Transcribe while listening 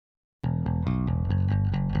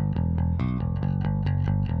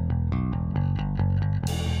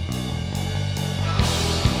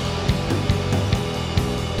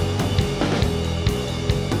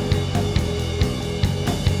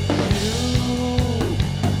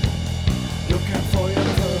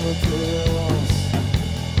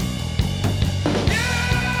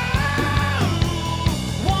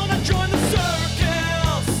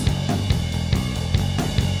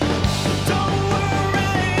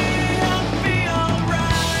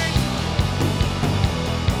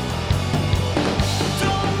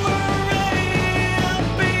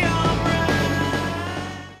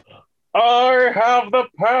I have the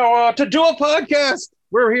power to do a podcast.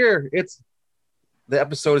 We're here. The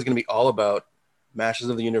episode is going to be all about Masters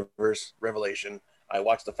of the Universe Revelation. I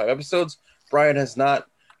watched the 5 episodes. Brian has not,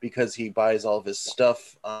 because he buys all of his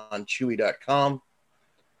stuff on Chewy.com.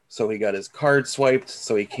 So he got his card swiped,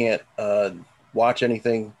 so he can't watch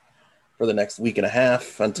anything for the next week and a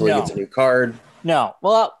half until he gets a new card. No.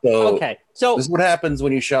 Well, okay. So this is what happens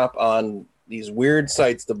when you shop on these weird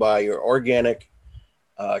sites to buy your organic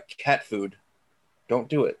cat food. Don't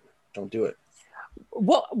do it. Don't do it.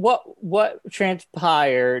 What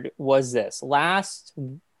transpired was this last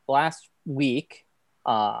week,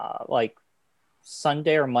 like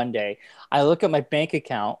Sunday or Monday, I look at my bank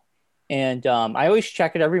account and I always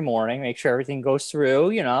check it every morning, make sure everything goes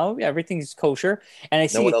through, everything's kosher. And I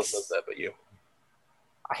see no one else does that but you.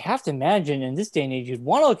 I have to imagine in this day and age, you'd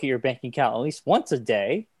want to look at your bank account at least once a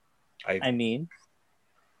day.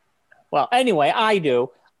 Well, anyway, I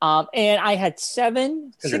do. And I had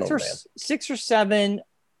six or seven,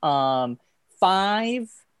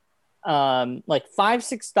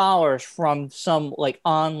 $5-6 from some like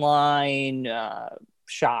online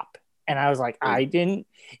shop. And I was like, I didn't.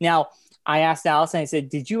 Now, I asked Allison, I said,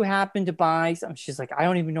 did you happen to buy some? She's like, I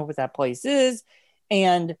don't even know what that place is.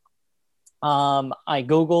 And I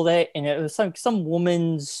Googled it, and it was some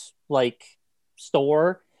woman's like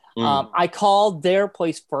store. I called their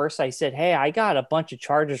place first. I said, hey, I got a bunch of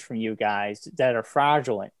charges from you guys that are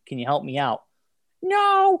fraudulent. Can you help me out?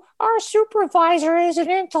 No, our supervisor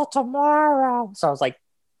isn't until tomorrow. So I was like,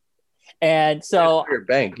 and so your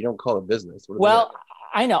bank, you don't call it business. Well,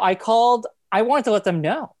 I know. I wanted to let them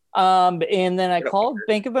know. And then I called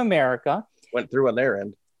Bank of America. Went through on their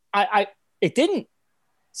end. It didn't.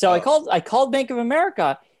 So I called Bank of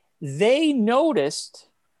America. They noticed.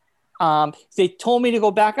 They told me to go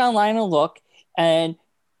back online and look, and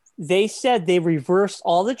they said they reversed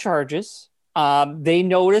all the charges. They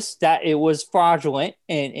noticed that it was fraudulent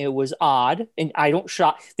and it was odd, and I don't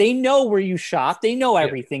shop. They know where you shop. They know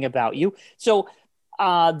everything about you. So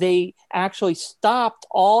they actually stopped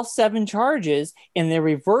all 7 charges and they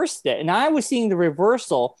reversed it. And I was seeing the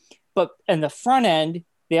reversal, but in the front end,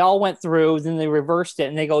 they all went through, then they reversed it,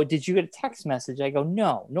 and they go, did you get a text message? I go,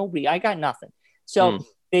 no, nobody. I got nothing. So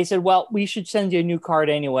they said, well, we should send you a new card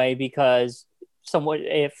anyway, because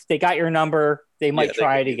if they got your number, they might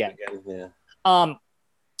try it again.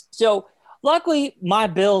 So luckily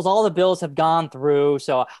all the bills have gone through,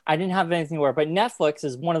 so I didn't have anything to worry. But Netflix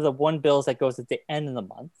is one of the bills that goes at the end of the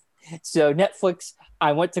month. So Netflix,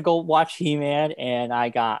 I went to go watch He-Man, and I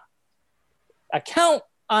got account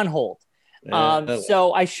on hold.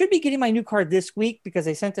 So I should be getting my new card this week because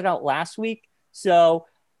I sent it out last week. So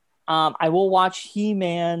I will watch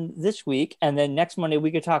He-Man this week, and then next Monday we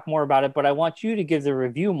could talk more about it. But I want you to give the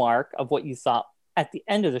review, Mark, of what you thought at the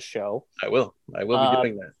end of the show. I will be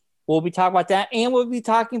doing that. We'll be talking about that, and we'll be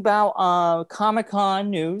talking about Comic-Con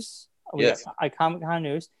news. Yes, Comic-Con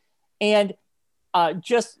news, and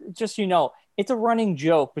just it's a running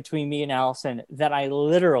joke between me and Allison that I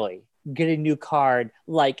literally get a new card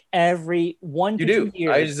like every 1 to 2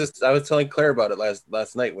 years. I was telling Claire about it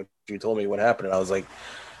last night when she told me what happened, and I was like,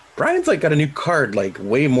 Brian's like got a new card like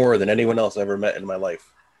way more than anyone else I ever met in my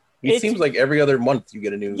life. It seems like every other month you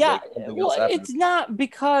get a new. It's not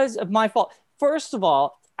because of my fault. First of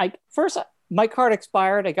all, my card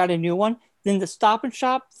expired. I got a new one. Then the Stop and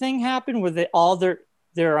Shop thing happened where all their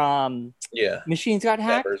machines got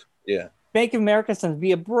hacked. Bank of America sends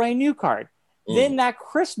me a brand new card. Then that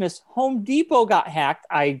Christmas, Home Depot got hacked.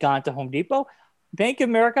 I had gone to Home Depot. Bank of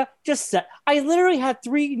America I literally had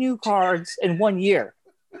 3 new cards in 1 year.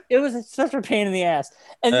 It was such a pain in the ass.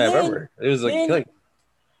 And I remember. It was like,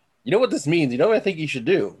 you know what this means? You know what I think you should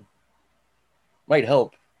do? Might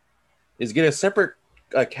help. Is get a separate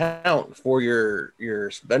account for your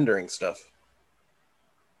vendoring stuff.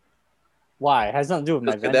 Why? It has nothing to do with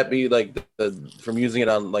my Could that be like from using it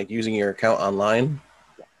on like using your account online?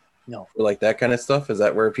 No. For like that kind of stuff? Is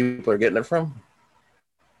that where people are getting it from?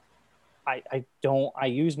 I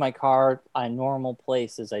use my card on normal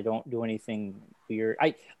places. I don't do anything weird.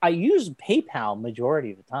 I use PayPal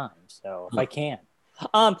majority of the time, so if I can.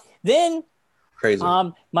 Then Crazy.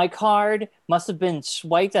 my card must have been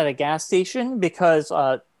swiped at a gas station because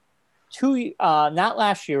not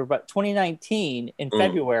last year, but 2019 in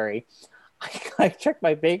February, I checked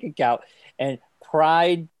my bank account, and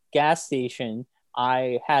Pride gas station,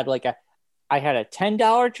 I had a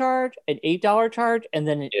 $10 charge, an $8 charge, and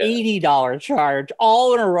then an $80 charge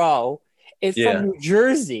all in a row. It's from New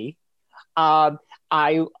Jersey. I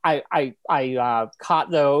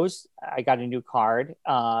caught those. I got a new card.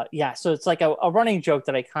 So it's like a running joke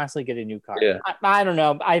that I constantly get a new card. Yeah. I don't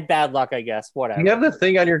know. I have bad luck, I guess. Whatever. You have the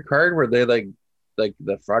thing on your card where they like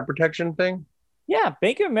the fraud protection thing? Yeah,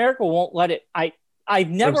 Bank of America won't let it. I've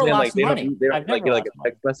never lost money. They don't like a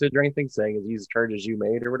text message or anything saying these charges you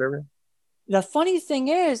made or whatever. The funny thing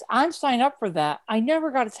is, I'm signed up for that. I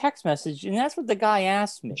never got a text message, and that's what the guy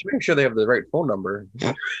asked me. Make sure they have the right phone number.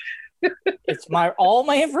 It's all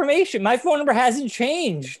my information. My phone number hasn't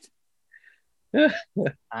changed. I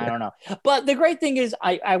don't know. But the great thing is,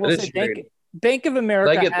 I will say Bank of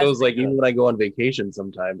America. I get those like even when I go on vacation.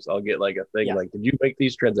 Sometimes I'll get like a thing like, "Did you make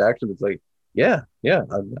these transactions?" It's like, yeah,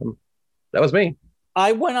 that was me.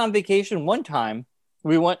 I went on vacation one time.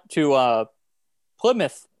 We went to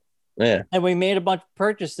Plymouth. Yeah. And we made a bunch of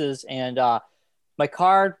purchases, and my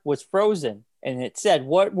card was frozen, and it said,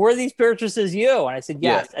 "What were these purchases you?" And I said,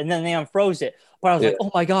 "Yes." Yeah. And then they unfroze it. But I was like,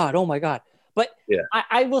 "Oh my God." But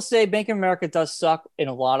I will say Bank of America does suck in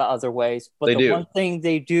a lot of other ways. But one thing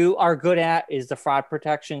they are good at is the fraud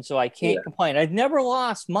protection. So I can't complain. I've never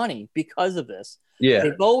lost money because of this. Yeah.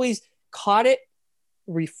 They've always caught it,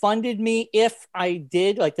 refunded me if I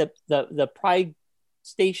did, like the Pride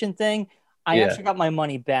station thing. I actually got my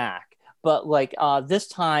money back, but like this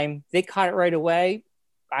time they caught it right away.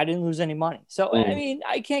 I didn't lose any money. So, I mean,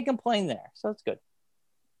 I can't complain there. So it's good.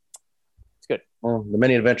 It's good. Well, the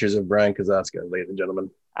many adventures of Brian Kozaska, ladies and gentlemen.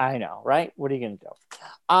 I know, right? What are you going to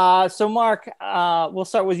do? So Mark, we'll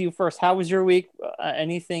start with you first. How was your week?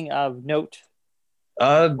 Anything of note?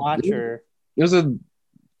 It was a good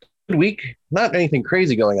week. Not anything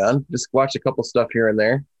crazy going on. Just watched a couple stuff here and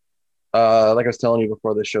there. Like I was telling you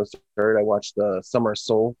before the show started, I watched the Summer of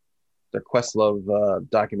Soul, the Questlove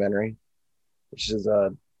documentary, which is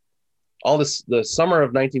the summer of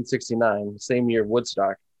 1969, same year of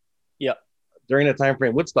Woodstock. Yep. During the time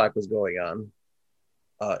frame Woodstock was going on,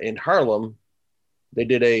 in Harlem, they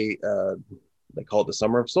did they called the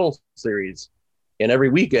Summer of Soul series, and every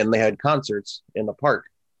weekend they had concerts in the park.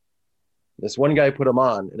 This one guy put them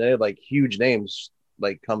on, and they had like huge names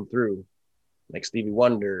like come through, like Stevie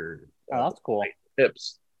Wonder. Oh, that's cool.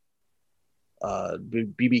 Hips,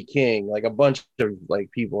 BB King, like a bunch of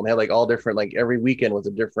like people, and they had like all different, like every weekend was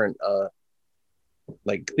a different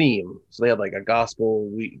like theme. So they had like a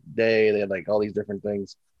gospel day, they had like all these different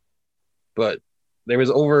things. But there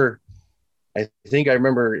was I think I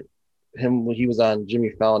remember him when he was on Jimmy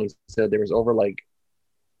Fallon, he said there was over like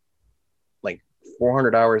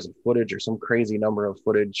 400 hours of footage or some crazy number of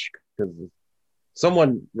footage, because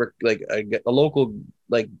someone like a local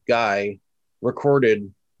like guy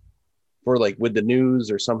recorded for like with the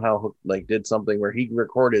news or somehow like did something where he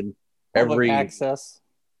recorded every access,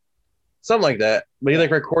 something like that. But he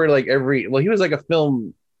like recorded like he was like a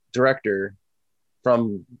film director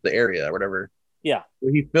from the area or whatever. Yeah.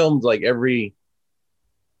 He filmed like every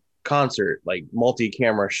concert, like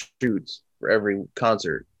multi-camera shoots for every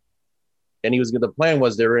concert. And the plan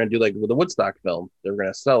was they were going to do like with the Woodstock film, they were going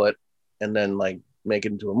to sell it and then like make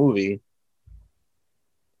it into a movie.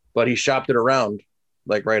 But he shopped it around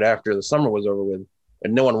like right after the summer was over with,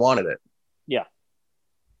 and no one wanted it. Yeah.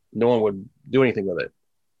 No one would do anything with it.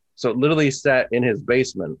 So it literally sat in his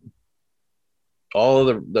basement. All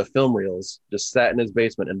of the film reels just sat in his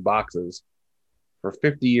basement in boxes for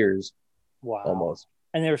 50 years. Wow. Almost.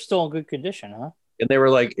 And they were still in good condition, huh? And they were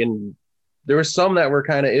like there were some that were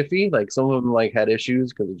kind of iffy. Like some of them like had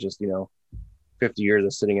issues because it's just, 50 years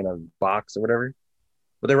of sitting in a box or whatever.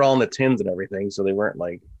 But they were all in the tins and everything, so they weren't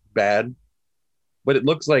like bad. But it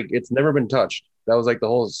looks like it's never been touched. That was like the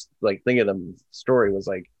whole like thing of the story was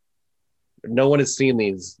like, no one has seen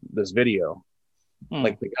this video.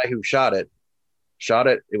 Like the guy who shot it.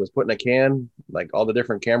 It was put in a can. Like all the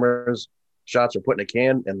different cameras shots were put in a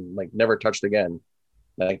can and like never touched again.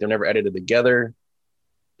 Like they're never edited together.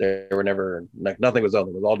 They were never like nothing was on.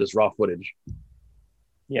 It was all just raw footage.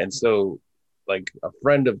 Yeah. And so, like a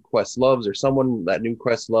friend of Questlove's or someone that knew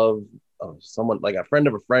Questlove, someone like a friend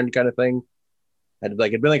of a friend kind of thing, it'd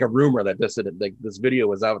been like a rumor that this video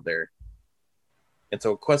was out there. And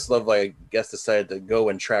so Questlove, I guess, decided to go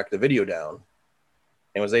and track the video down,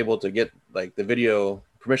 and was able to get like the video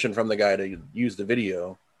permission from the guy to use the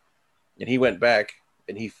video. And he went back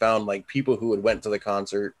and he found like people who had went to the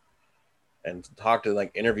concert and talked to,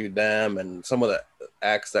 like, interviewed them and some of the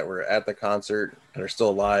acts that were at the concert and are still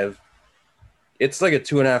alive. It's like a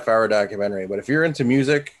 2.5 hour documentary, but if you're into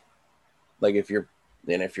music, like if your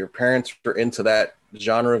parents were into that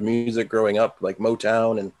genre of music growing up, like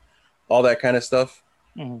Motown and all that kind of stuff,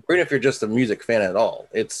 or even if you're just a music fan at all,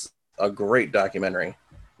 it's a great documentary.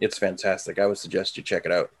 It's fantastic. I would suggest you check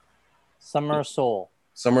it out. Summer Soul.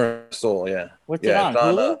 Summer Soul, yeah. What's yeah, it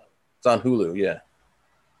on? Hulu? It's on Hulu, yeah.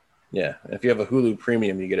 Yeah, if you have a Hulu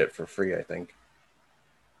Premium, you get it for free, I think.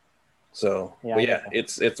 So, Yeah, but yeah,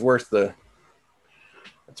 it's worth the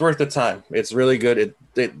time. It's really good.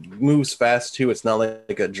 It moves fast too. It's not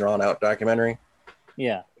like a drawn out documentary.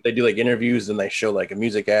 Yeah. They do like interviews and they show like a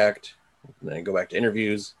music act, and then go back to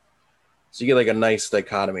interviews. So you get like a nice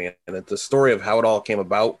dichotomy, and it's the story of how it all came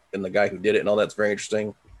about and the guy who did it and all that's very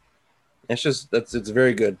interesting. It's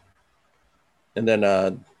very good. And then,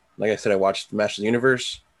 like I said, I watched Masters of the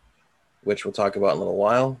Universe, which we'll talk about in a little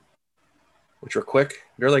while, which were quick.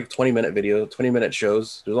 They're like 20-minute video, 20-minute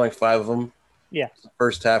shows. There's only 5 of them. Yeah. The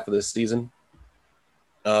first half of this season.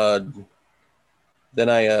 Then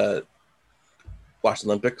I watched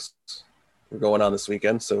Olympics. We're going on this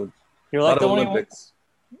weekend, so You're like a lot of Olympics.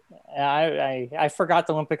 I forgot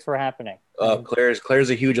the Olympics were happening. Claire's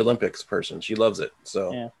a huge Olympics person. She loves it.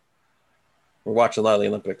 So yeah. We're watching a lot of the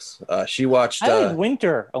Olympics. She watched. I like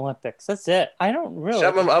Winter Olympics. That's it. I don't really.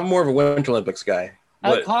 I'm more of a Winter Olympics guy.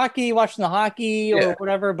 I like hockey, watching the hockey or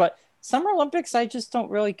whatever. But Summer Olympics, I just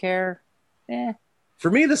don't really care.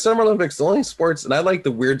 For me, the Summer Olympics, the only sports, and I like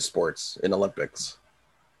the weird sports in Olympics.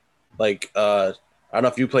 Like, I don't know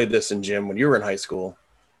if you played this in gym when you were in high school.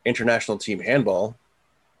 International team handball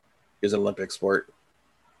is an Olympic sport.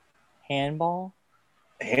 Handball?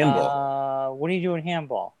 What do you do in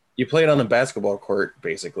handball? You play it on the basketball court,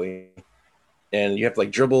 basically. And you have to,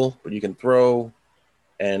 like, dribble, but you can throw.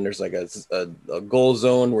 And there's, like, a goal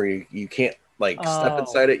zone where you can't, like, step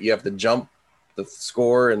inside it. You have to jump the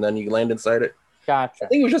score, and then you land inside it. Gotcha. I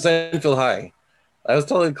think it was just Enfield High. I was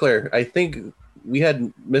telling Claire, I think we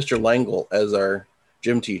had Mr. Langle as our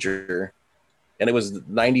gym teacher, and it was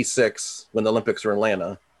 96 when the Olympics were in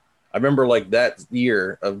Atlanta. I remember, like, that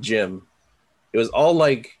year of gym, it was all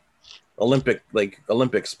like Olympic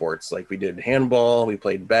sports. Like, we did handball, we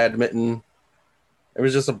played badminton. It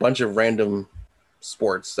was just a bunch of random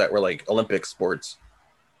sports that were like Olympic sports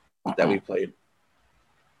that we played.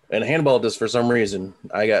 And handball, just for some reason,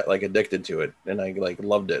 I got like addicted to it, and I like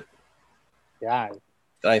loved it. Yeah.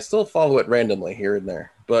 And I still follow it randomly here and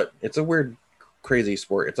there, but it's a weird, crazy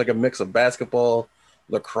sport. It's like a mix of basketball,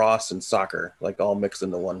 lacrosse, and soccer, like all mixed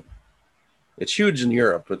into one. It's huge in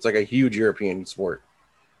Europe. It's like a huge European sport.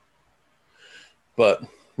 But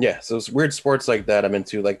yeah, so it's weird sports like that I'm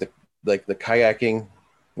into, like the kayaking,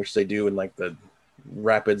 which they do in like the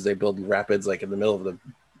rapids. They build rapids like in the middle of the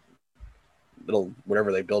little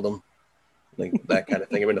whatever they build them, like that kind of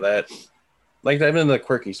thing. I'm into that. Like I'm into the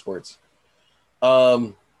quirky sports.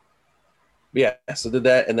 Yeah, so did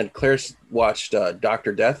that, and then Claire watched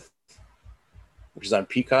Dr. Death, which is on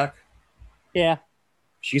Peacock. Yeah.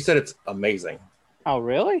 She said it's amazing. Oh,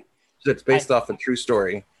 really? She said it's based off a true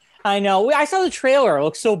story. I know. I saw the trailer. It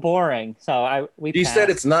looks so boring. So She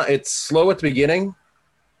said it's not. It's slow at the beginning,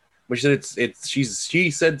 but she said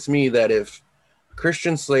she said to me that if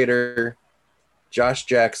Christian Slater, Josh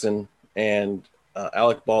Jackson, and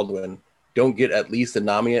Alec Baldwin don't get at least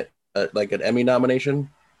like an Emmy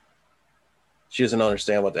nomination, she doesn't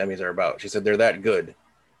understand what the Emmys are about. She said they're that good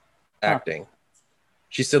acting.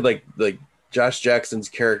 She said like Josh Jackson's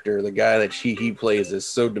character, the guy that he plays, is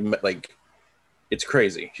so like it's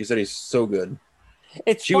crazy. She said he's so good.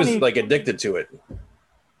 She was like addicted to it.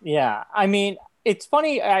 Yeah, I mean, it's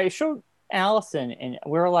funny. I showed Allison, and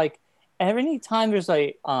we're like, every time there's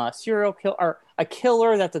a serial killer or a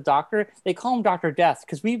killer that's a doctor, they call him Dr. Death,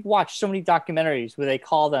 because we've watched so many documentaries where they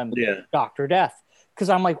call them Dr. Death. Because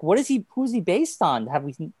I'm like, who's he based on?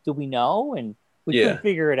 Do we know? And we couldn't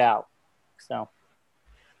figure it out. So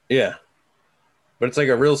yeah, but it's like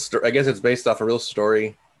a real story. I guess it's based off a real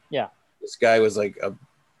story. Yeah, this guy was like a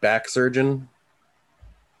back surgeon,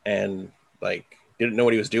 and like didn't know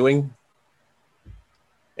what he was doing,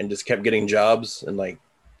 and just kept getting jobs, and like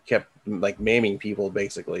kept like maiming people,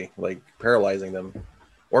 basically like paralyzing them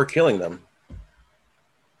or killing them,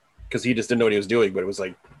 because he just didn't know what he was doing, but it was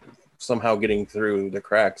like somehow getting through the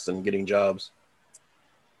cracks and getting jobs.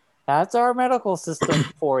 That's our medical system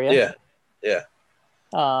for you. Yeah.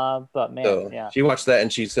 But man, So yeah. she watched that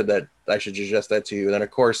and she said that I should suggest that to you. And then,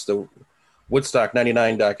 of course, the Woodstock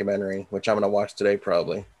 99 documentary, which I'm going to watch today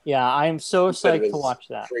probably. Yeah, I'm so She said it psyched to was watch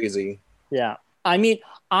that. crazy. Yeah. I mean,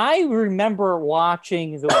 I remember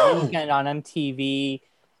watching The Weekend on MTV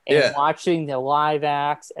and Yeah. watching the live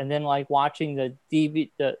acts and then like watching the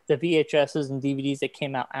VHSs and DVDs that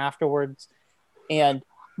came out afterwards.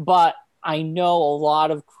 But I know a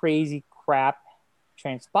lot of crazy crap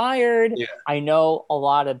transpired. Yeah. I know a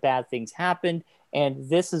lot of bad things happened, and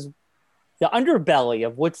this is the underbelly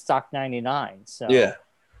of Woodstock 99. So Yeah.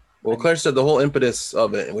 Well, Claire said the whole impetus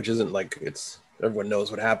of it, which isn't like it's everyone knows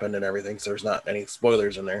what happened and everything, so there's not any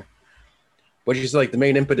spoilers in there. But she said like the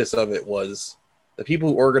main impetus of it was the people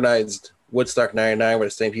who organized Woodstock 99 were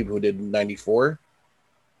the same people who did 94.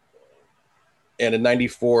 And in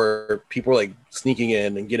 94, people were like sneaking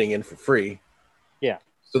in and getting in for free. Yeah.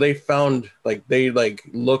 So they found they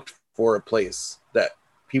looked for a place that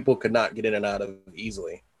people could not get in and out of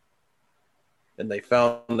easily. And they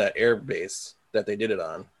found that air base that they did it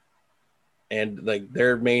on. And like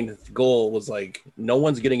their main goal was like, no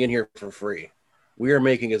one's getting in here for free. We are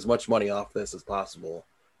making as much money off this as possible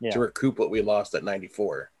to recoup what we lost at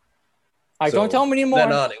 94. Don't tell me anymore.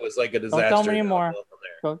 Then on, it was like a disaster. Don't tell me anymore.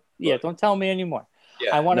 Don't tell me anymore.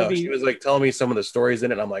 Yeah, I want to be. She was like telling me some of the stories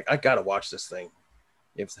in it. And I'm like, I gotta watch this thing.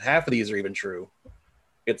 If half of these are even true,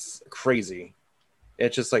 it's crazy.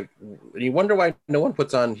 It's just like you wonder why no one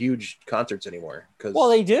puts on huge concerts anymore. Well,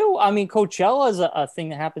 they do. I mean, Coachella is a thing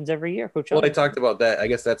that happens every year. Coachella. Well, they talked about that. I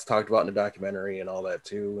guess that's talked about in the documentary and all that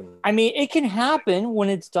too. And I mean, it can happen when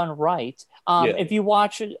it's done right. If you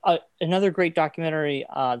watch another great documentary,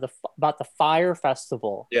 about the Fire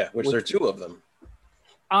Festival. Yeah, which there are two of them.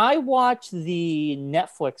 I watched the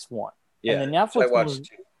Netflix one. Yeah, and the Netflix I watched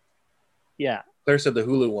two. Yeah. Claire said the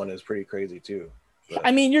Hulu one is pretty crazy too. But,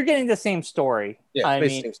 I mean, you're getting the same story. Yeah,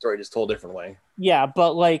 it's the same story, just told a different way. Yeah,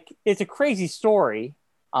 but like it's a crazy story.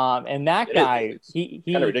 And that guy, he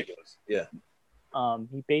kind of ridiculous. Yeah.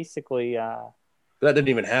 He basically. But that didn't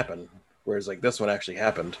even happen. Whereas like this one actually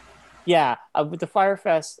happened. Yeah, with the Fire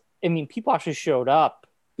Fest, I mean, people actually showed up.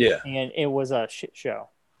 Yeah. And it was a shit show.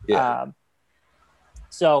 Yeah.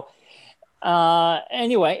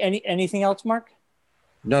 Anyway, anything else, Mark?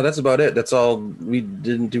 No, that's about it. That's all. We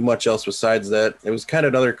didn't do much else besides that. It was kind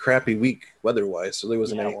of another crappy week weather-wise, so there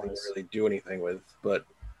wasn't anything to really do anything with. And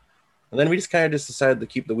then we just kind of decided to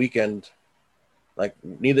keep the weekend. Like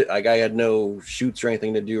I had no shoots or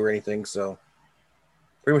anything to do or anything, so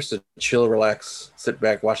pretty much to chill, relax, sit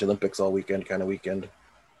back, watch Olympics all weekend kind of weekend.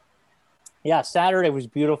 Yeah, Saturday was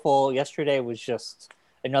beautiful. Yesterday was just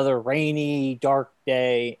another rainy, dark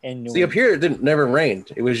day in New England. See, up here it never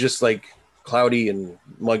rained. It was just like cloudy and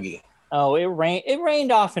muggy. Oh, it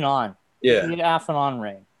rained off and on. Yeah, we had off and on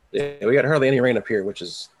rain. Yeah, we got hardly any rain up here, which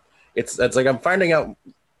is it's like I'm finding out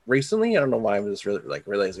recently. I don't know why I'm just really like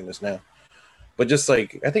realizing this now, but just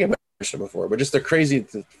like I think I mentioned it before, but just the crazy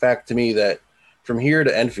fact to me that from here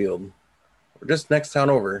to Enfield, or just next town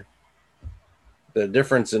over, the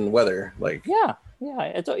difference in weather, like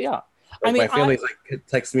it's. Like I mean, my family's like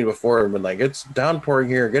texted me before and been like, "It's downpouring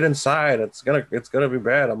here. Get inside. It's gonna be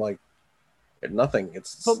bad." I'm like, nothing.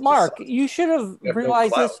 But Mark, you should have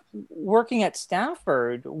realized this working at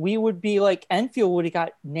Stafford. We would be like Enfield would have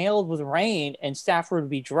got nailed with rain, and Stafford would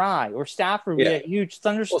be dry, or Stafford would be a huge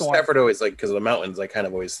thunderstorm. Well, Stafford always because of the mountains.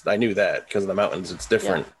 I knew that because of the mountains, it's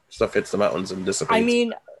different. Yeah. Stuff hits the mountains and dissipates. I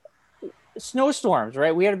mean, snowstorms,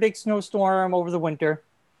 right? We had a big snowstorm over the winter,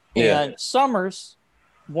 and summers.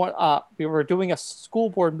 We were doing a school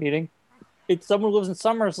board meeting. Someone who lives in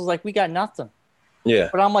Summers was like, "We got nothing." Yeah.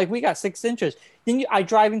 But I'm like, we got 6 inches. Then I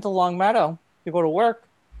drive into Longmeadow to go to work,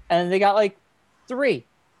 and they got like 3.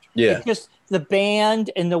 Yeah. It's just the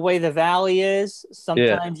band and the way the valley is.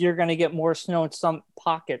 Sometimes you're going to get more snow in some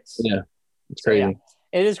pockets. Yeah. It's crazy.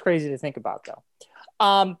 It is crazy to think about,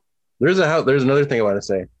 though. There's a house. There's another thing I want to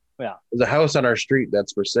say. Yeah. There's a house on our street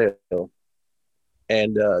that's for sale,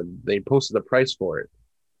 and they posted the price for it,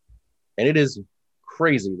 and it is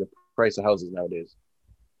crazy the price of houses nowadays.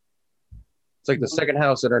 It's like the second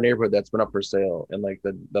house in our neighborhood that's been up for sale, and like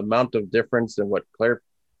the amount of difference in what Claire,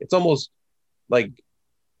 it's almost like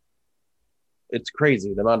it's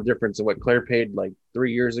crazy the amount of difference in what Claire paid like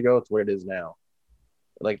 3 years ago to what it is now.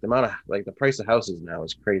 Like the amount of like the price of houses now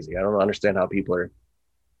is crazy. I don't understand how people are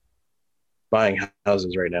buying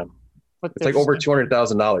houses right now. But it's like over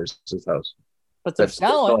 $200,000 this house. But they're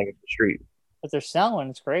selling at the street. But they're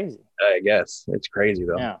selling. It's crazy. I guess it's crazy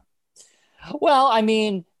though. Yeah. Well, I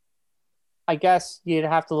mean, I guess you'd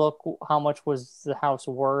have to look how much was the house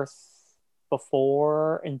worth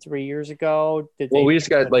before and 3 years ago? Well, we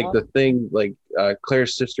just got like the thing, like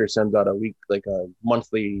Claire's sister sends out a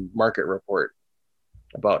monthly market report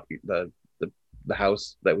about the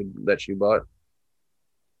house that she bought,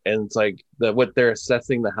 and it's like what they're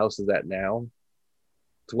assessing the house is at now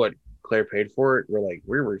to what Claire paid for it.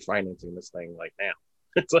 We're refinancing this thing like now.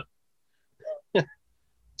 It's like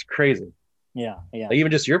it's crazy. Yeah. Like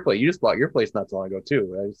even just your place, you just bought your place not so long ago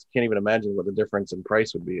too. I just can't even imagine what the difference in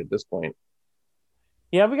price would be at this point.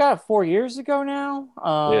 Yeah, we got it 4 years ago now.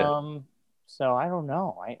 Yeah. So I don't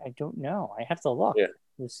know. I don't know. I have to look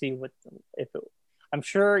to see I'm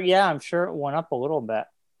sure it went up a little bit.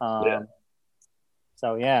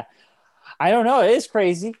 So yeah. I don't know. It is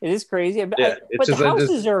crazy. But the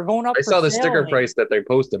houses are going up. I saw the sticker price that they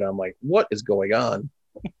posted. I'm like, what is going on?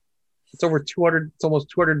 It's over 200. It's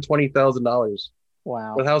almost $220,000.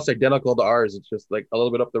 Wow. The house identical to ours. It's just like a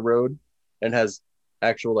little bit up the road and has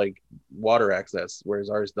actual like water access, whereas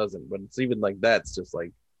ours doesn't. But it's even like that. It's just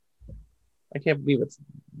like I can't believe it's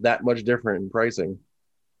that much different in pricing.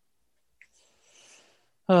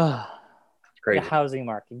 It's crazy. The housing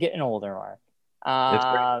market getting older,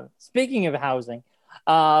 Mark. Speaking of housing,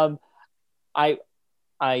 I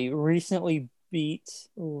recently beat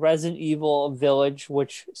Resident Evil Village,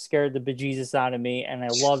 which scared the bejesus out of me, and I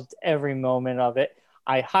loved every moment of it.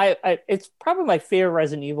 It's probably my favorite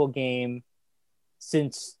Resident Evil game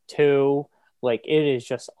since 2. Like, it is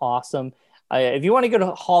just awesome. If you want to get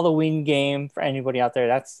a Halloween game for anybody out there,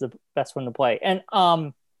 that's the best one to play. And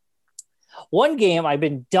one game I've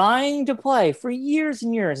been dying to play for years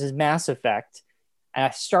and years is Mass Effect. And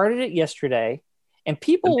I started it yesterday. And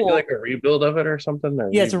people will like a rebuild of it or something.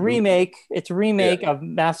 It's a remake. It's a remake of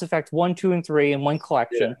Mass Effect 1, 2, and 3 in one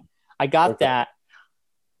collection. Yeah. I got that.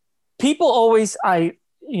 People always, I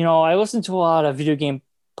listen to a lot of video game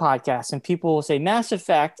podcasts, and people will say Mass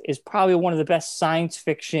Effect is probably one of the best science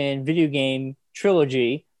fiction video game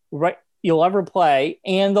trilogy you'll ever play.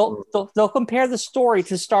 And they'll compare the story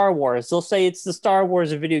to Star Wars. They'll say it's the Star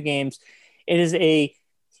Wars of video games.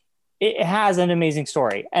 It has an amazing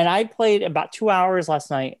story. And I played about 2 hours last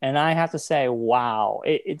night, and I have to say, wow,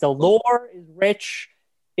 the lore is rich.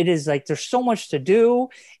 It is like, there's so much to do.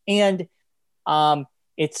 And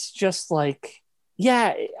it's just like,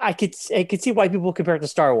 yeah, I could see why people compare it to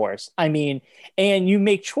Star Wars. I mean, and you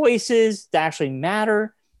make choices that actually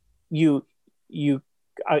matter. You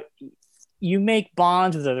make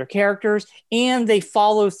bonds with other characters, and they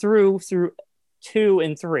follow through 2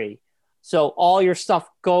 and 3. So all your stuff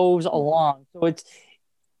goes along. So it's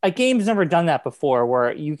a game's never done that before,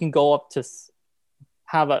 where you can go up to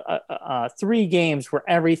have a 3 games where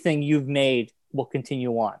everything you've made will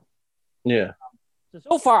continue on. Yeah.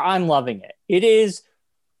 So far, I'm loving it. It is.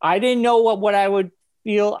 I didn't know what I would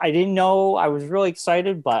feel. I didn't know. I was really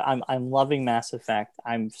excited, but I'm loving Mass Effect.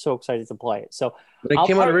 I'm so excited to play it. So when it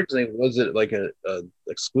came out originally, was it like a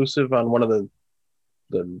exclusive on one of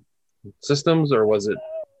the systems, or was it?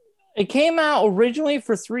 It came out originally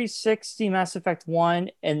for 360 Mass Effect 1,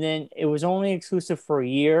 and then it was only exclusive for a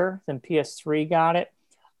year. Then PS3 got it.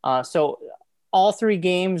 So all 3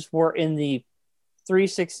 games were in the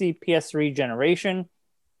 360 PS3 generation.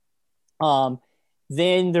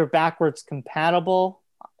 Then they're backwards compatible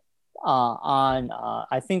on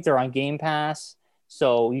I think they're on Game Pass,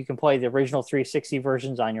 so you can play the original 360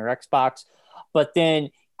 versions on your Xbox. But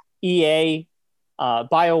then EA,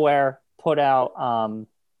 BioWare put out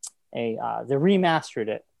they remastered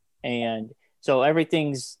it, and so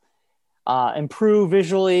everything's improved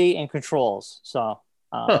visually and controls. So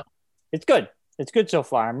it's good. It's good so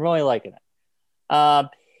far. I'm really liking it.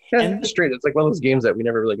 And straight, it's like one of those games that we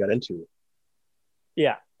never really got into.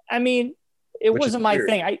 Yeah, I mean, it wasn't my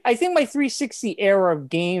thing. I think my 360 era of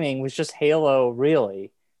gaming was just Halo,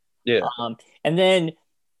 really. Yeah. And then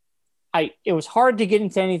it was hard to get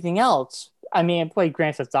into anything else. I mean, I played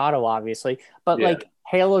Grand Theft Auto, obviously, but like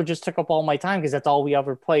Halo just took up all my time because that's all we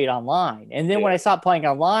ever played online. And then when I stopped playing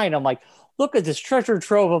online, I'm like, look at this treasure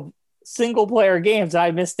trove of single player games that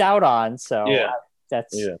I missed out on. So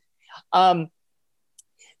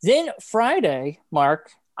then Friday,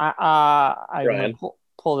 Mark, I'm going to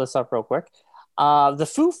pull this up real quick. The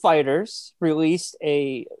Foo Fighters released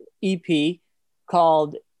a EP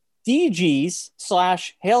called DGs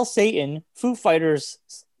 / Hail Satan Foo Fighters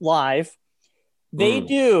Live. They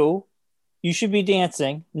do You Should Be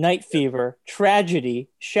Dancing, Night Fever, Tragedy,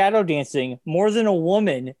 Shadow Dancing, More Than a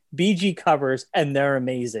Woman, BG covers, and they're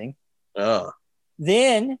amazing.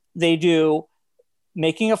 Then they do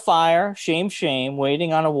Making a Fire, Shame, Shame,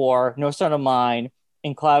 Waiting on a War, No Son of Mine,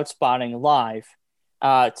 and Cloud Spotting live.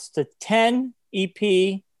 It's the 10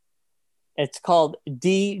 EP. It's called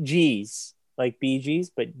DGs. like Bee Gees,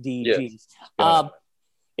 but Yes. DGs. Yeah.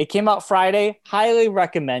 It came out Friday. Highly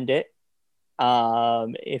recommend it.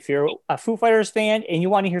 If you're a Foo Fighters fan and you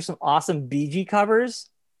want to hear some awesome Bee Gee covers,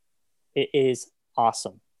 it is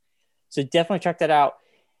awesome. So definitely check that out.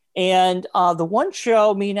 And the one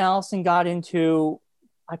show me and Allison got into,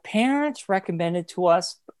 my parents recommended to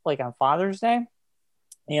us like on Father's Day.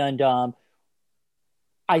 And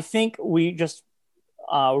I think we just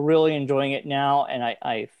really enjoying it now. And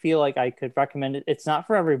I feel like I could recommend it. It's not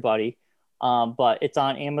for everybody, but it's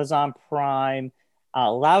on Amazon Prime.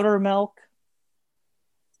 Louder Milk.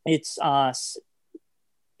 It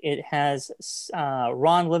has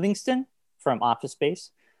Ron Livingston from Office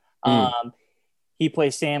Space. He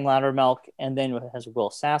plays Sam Loudermilk, and then it has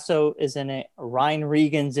Will Sasso is in it. Ryan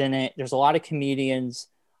Regan's in it. There's a lot of comedians.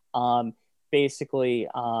 Basically,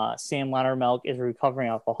 Sam Loudermilk is a recovering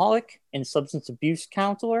alcoholic and substance abuse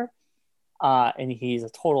counselor, and he's a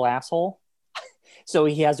total asshole. So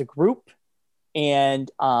he has a group,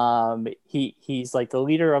 and he's like the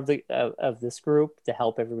leader of this group to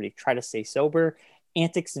help everybody try to stay sober.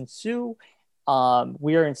 Antics ensue.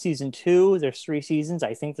 We are in season 2. There's 3 seasons.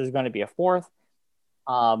 I think there's going to be a 4th.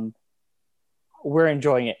 We're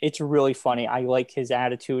enjoying it. It's really funny. I like his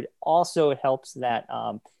attitude. Also, it helps that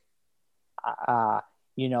I'm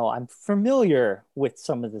familiar with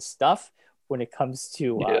some of the stuff when it comes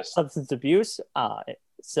to substance abuse.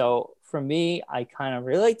 So for me, I kind of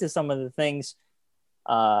relate to some of the things.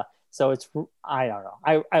 So it's, I don't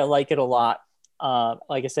know. I like it a lot.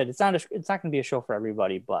 Like I said, it's not going to be a show for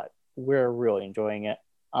everybody, but we're really enjoying it.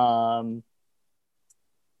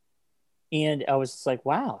 And I was just like,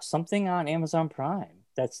 wow, something on Amazon Prime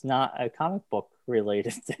that's not a comic book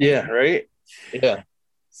related thing. Yeah, right? Yeah.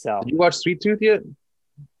 So did you watch Sweet Tooth yet?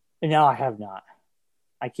 No, I have not.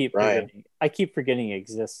 I keep forgetting it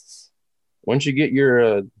exists. Once you get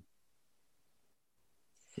your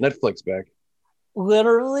Netflix back.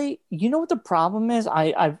 Literally, you know what the problem is?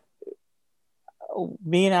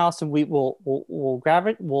 Me and Allison, we'll grab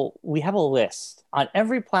it. We have a list on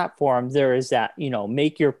every platform. There is that,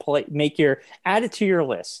 add it to your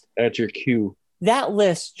list. Add your queue. That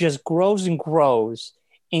list just grows and grows,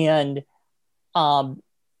 and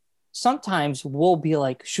sometimes we'll be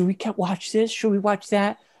like, should we watch this? Should we watch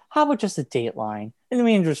that? How about just a Dateline? And then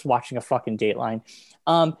we end up just watching a fucking Dateline.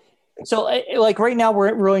 So like right now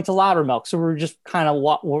we're really into Loudermilk, so we're just kind of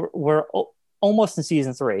we're almost in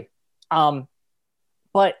season 3.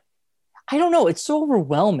 But I don't know. It's so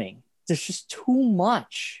overwhelming. There's just too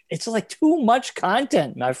much. It's like too much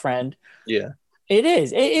content, my friend. Yeah. It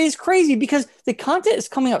is. It is crazy because the content is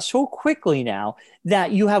coming out so quickly now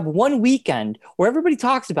that you have one weekend where everybody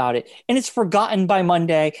talks about it and it's forgotten by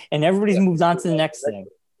Monday and everybody's moved on to the next thing.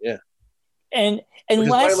 Yeah. And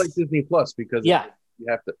unless I like Disney Plus because you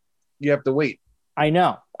have to wait. I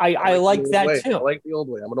know. I like that way. too. I like the old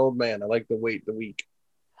way. I'm an old man. I like to wait the week.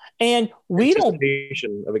 And we don't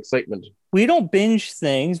of excitement. We don't binge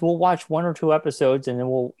things. We'll watch 1 or 2 episodes and then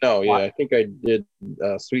we'll. No, yeah, I think I did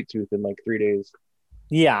Sweet Tooth in like 3 days.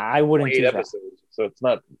 Yeah, I wouldn't 8 do episodes, that. So it's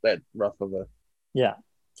not that rough of a. Yeah,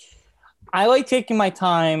 I like taking my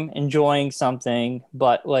time, enjoying something,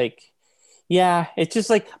 but like, yeah, it's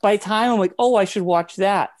just like by the time I'm like, oh, I should watch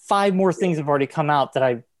that. 5 more things have already come out that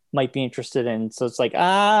I might be interested in. So it's like,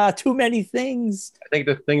 too many things. I think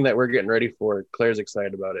the thing that we're getting ready for, Claire's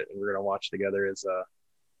excited about it, and we're gonna watch together is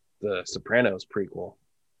the Sopranos prequel.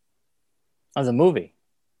 As a movie.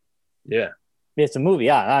 Yeah. It's a movie.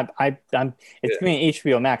 Yeah, it's coming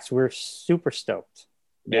HBO Max. We're super stoked.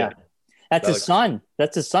 Yeah. That's his son.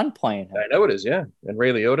 That's his son playing him. I know it is, yeah. And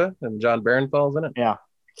Ray Liotta and John Barenthal's in it. Yeah.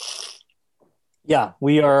 Yeah,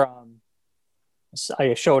 we are.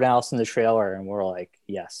 I showed Allison the trailer, and we're like,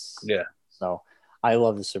 yes. Yeah. So I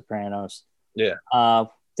love The Sopranos. Yeah.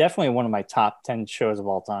 Definitely one of my top 10 shows of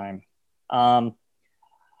all time. All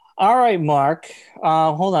right, Mark.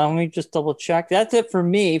 Hold on. Let me just double check. That's it for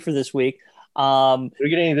me for this week. Did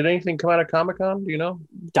anything come out of Comic-Con? Do you know?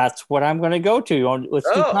 That's what I'm going to go to. Let's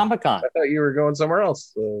do Comic-Con. I thought you were going somewhere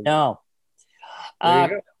else. No.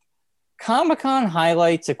 Comic-Con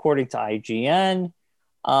highlights according to IGN.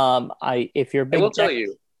 If you're a big, I will tell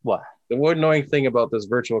you what the one annoying thing about this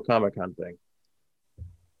virtual Comic-Con thing.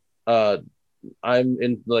 I'm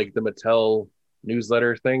in like the Mattel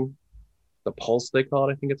newsletter thing, the Pulse they call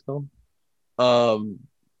it. I think it's called.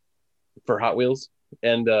 For Hot Wheels,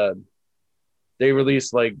 and they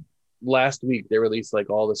released like last week. They released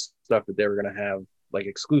like all this stuff that they were gonna have like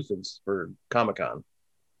exclusives for Comic-Con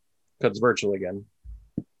because it's virtual again.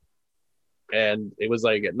 And it was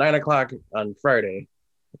like at 9:00 on Friday.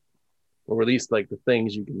 We'll release like the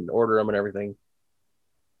things you can order them and everything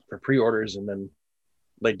for pre-orders, and then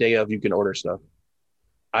like day of you can order stuff.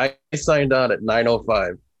 I signed on at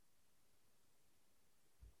 9:05.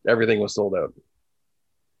 Everything was sold out.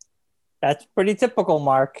 That's pretty typical,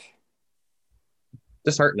 Mark.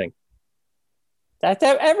 Disheartening. That's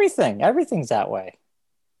everything. Everything's that way.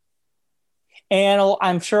 And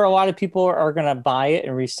I'm sure a lot of people are going to buy it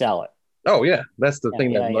and resell it. Oh yeah, that's the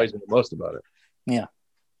thing that annoys me the most about it. Yeah.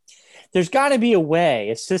 There's got to be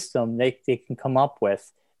a system they can come up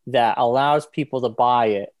with that allows people to buy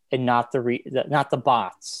it and not the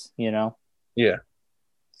bots, you know? Yeah.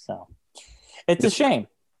 So it's a shame.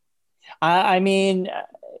 I mean,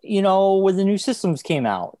 you know, when the new systems came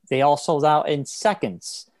out, they all sold out in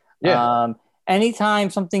seconds. Yeah. Anytime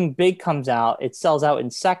something big comes out, it sells out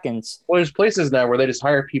in seconds. Well, there's places now where they just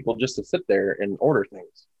hire people just to sit there and order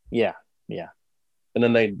things. Yeah. Yeah. And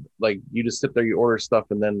then they you just sit there, you order stuff,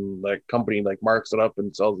 and then the company marks it up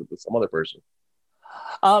and sells it to some other person.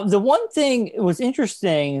 The one thing it was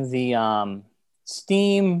interesting, the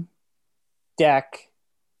Steam Deck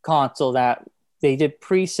console that they did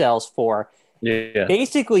pre-sales for. Yeah.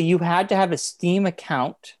 Basically, you had to have a Steam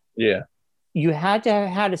account. Yeah. You had to have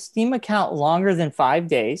had a Steam account longer than 5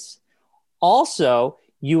 days. Also,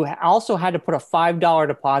 you also had to put a $5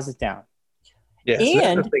 deposit down. Yeah, so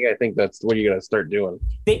that's the thing. I think that's what you got to start doing.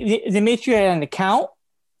 They made sure you had an account,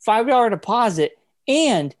 $5 deposit,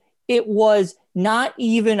 and it was not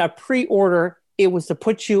even a pre-order. It was to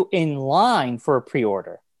put you in line for a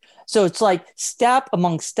pre-order. So it's like step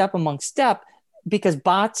among step among step, because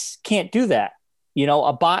bots can't do that. You know,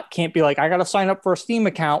 a bot can't be like, I got to sign up for a Steam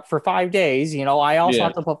account for 5 days. You know, I also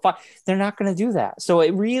have to put 5. They're not going to do that. So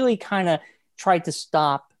it really kind of tried to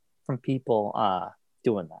stop from people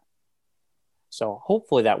doing that. So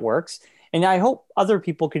hopefully that works. And I hope other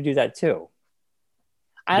people could do that too.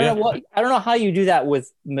 I don't know how you do that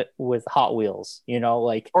with Hot Wheels, you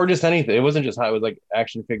know, or just anything. It wasn't just how it was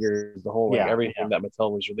action figures, the whole everything that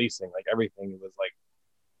Mattel was releasing, everything was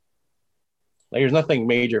there's nothing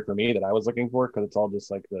major for me that I was looking for, because it's all just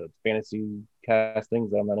the fantasy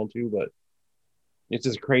castings that I'm not into, but it's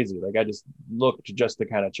just crazy. I just looked just to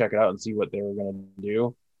kind of check it out and see what they were going to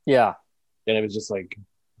do. Yeah. And it was just I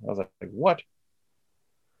was like, what?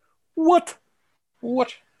 What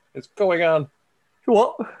is going on?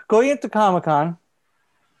 Well, going into Comic-Con,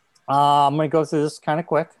 I'm going to go through this kind of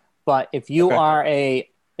quick, but if you are a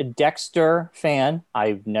Dexter fan,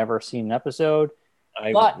 I've never seen an episode.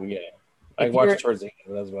 I watched towards the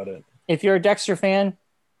end. That's about it. If you're a Dexter fan,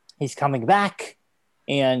 he's coming back,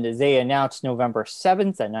 and they announced November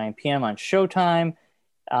 7th at 9 p.m. on Showtime,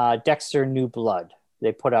 Dexter New Blood.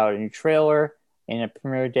 They put out a new trailer and a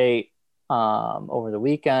premiere date over the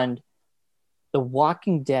weekend. The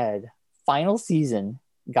Walking Dead final season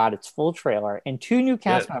got its full trailer and 2 new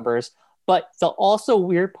cast members. But the also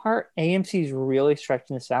weird part, AMC is really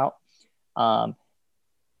stretching this out.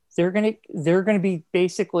 They're gonna be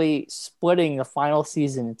basically splitting the final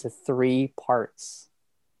season into 3 parts.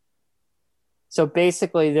 So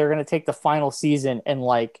basically, they're gonna take the final season and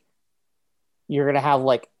you're gonna have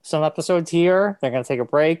some episodes here. They're gonna take a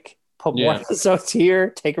break, put more episodes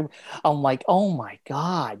here. I'm like, oh my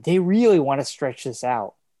god, they really want to stretch this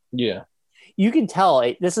out. Yeah. You can tell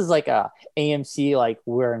this is a AMC,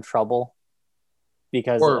 we're in trouble,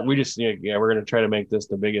 because we just we're gonna try to make this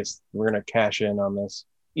the biggest. We're gonna cash in on this.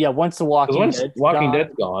 Yeah, once the Walking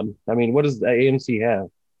Dead's gone. I mean, what does the AMC have?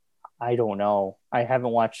 I don't know. I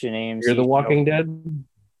haven't watched an AMC. You're the Walking Dead.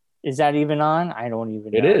 Is that even on? I don't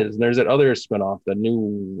even know. It is. There's that other spinoff, the New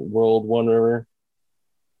World one, whatever.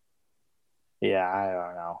 Yeah, I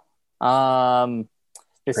don't know.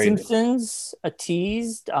 The Crazy. Simpsons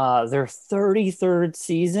teased their 33rd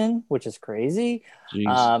season, which is crazy.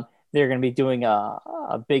 They're going to be doing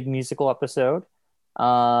a big musical episode.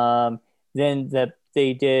 Then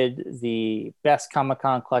they did the best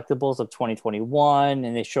Comic-Con collectibles of 2021,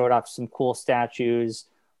 and they showed off some cool statues.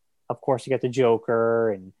 Of course, you got the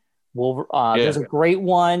Joker and Wolverine. There's a great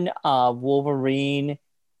one, Wolverine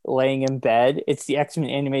laying in bed. It's the X-Men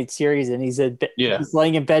animated series, and he's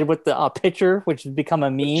laying in bed with the picture, which has become a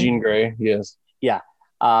meme. Jean Grey, yes. Yeah,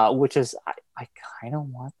 which is I kind of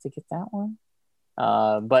want to get that one,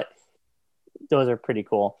 but those are pretty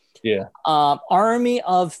cool. Yeah. Army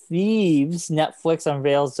of Thieves, Netflix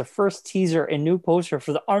unveils the first teaser and new poster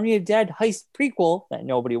for the Army of Dead heist prequel that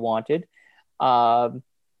nobody wanted. That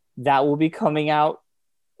will be coming out.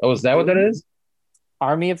 Oh, is that what that is?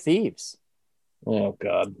 Army of Thieves. Oh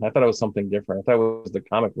God, I thought it was something different. I thought it was the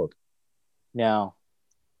comic book. No.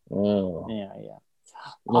 Oh. Yeah.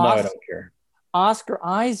 Well, now I don't care. Oscar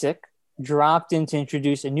Isaac dropped in to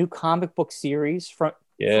introduce a new comic book series from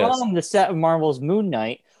the set of Marvel's Moon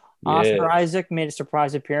Knight. Oscar Yeah. Isaac made a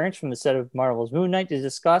surprise appearance from the set of Marvel's Moon Knight to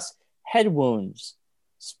discuss Head Wounds,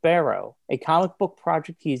 Sparrow, a comic book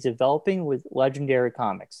project he's developing with Legendary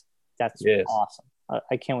Comics. That's Yes. awesome.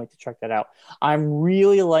 I can't wait to check that out. I'm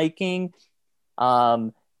really liking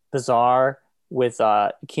Bizarre with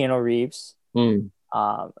Keanu Reeves. Mm.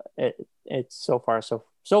 It's so far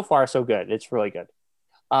so good. It's really good.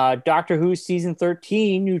 Doctor Who season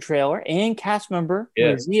 13 new trailer and cast member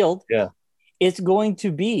Yes. revealed. Yeah. It's going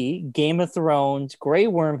to be Game of Thrones Grey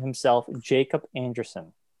Worm himself, Jacob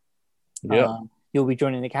Anderson. Yeah. He'll be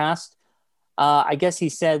joining the cast. I guess he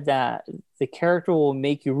said that the character will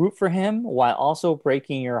make you root for him while also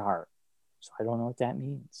breaking your heart. So I don't know what that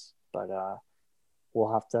means, but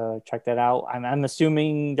we'll have to check that out. I'm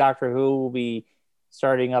assuming Doctor Who will be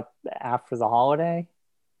starting up after the holiday.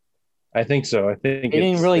 I think so. I think They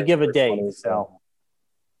didn't really give a first date, one is, so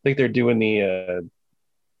I think they're doing the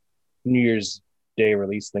New Year's Day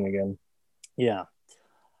release thing again. yeah.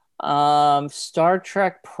 Star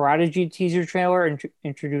Trek Prodigy teaser trailer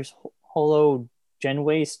introduced Holo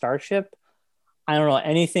Genway Starship. I don't know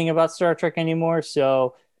anything about Star Trek anymore,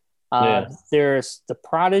 so there's the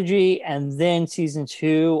Prodigy, and then season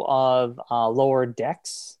 2 of Lower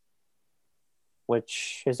Decks,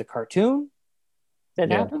 which is a cartoon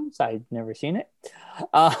that happens. I've never seen it.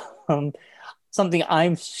 Something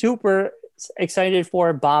I'm super excited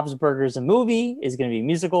for, Bob's Burgers, a movie, is going to be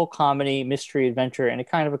musical, comedy, mystery, adventure, and a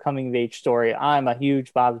kind of a coming-of-age story. I'm a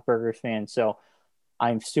huge Bob's Burgers fan, so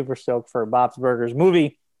I'm super stoked for Bob's Burgers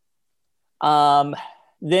movie.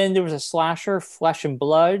 Then there was a slasher, Flesh and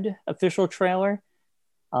Blood official trailer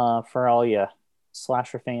for all you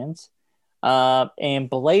slasher fans. And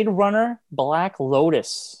Blade Runner Black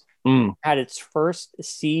Lotus had its first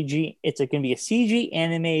CG. It's going to be a CG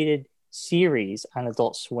animated series on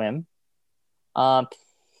Adult Swim. I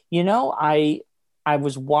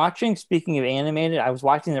was watching, speaking of animated, I was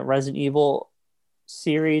watching the Resident Evil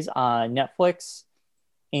series on Netflix,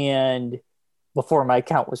 and before my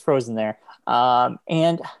account was frozen there.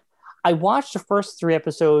 And I watched the first 3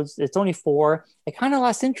 episodes. It's only 4. I kind of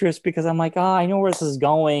lost interest because I'm like, I know where this is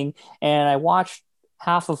going. And I watched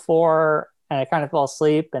half of 4 and I kind of fell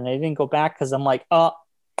asleep, and I didn't go back because I'm like,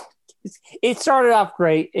 it started off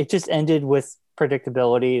great. It just ended with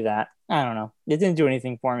predictability that, I don't know. It didn't do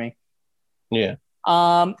anything for me. Yeah.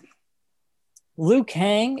 Liu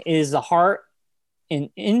Kang is the heart and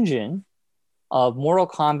engine of Mortal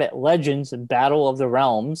Kombat Legends Battle of the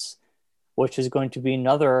Realms, which is going to be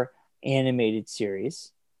another animated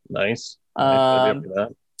series. Nice.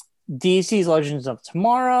 DC's Legends of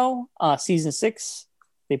Tomorrow, season 6,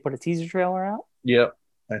 they put a teaser trailer out. Yep,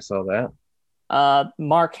 I saw that.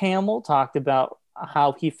 Mark Hamill talked about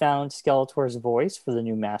how he found Skeletor's voice for the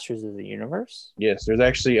new Masters of the Universe. Yes, there's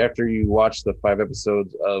actually, after you watch the 5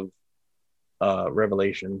 episodes of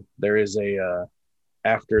Revelation, there is a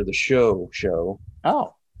after the show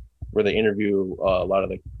where they interview a lot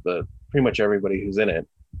of the pretty much everybody who's in it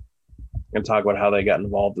and talk about how they got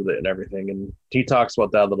involved with it and everything. And he talks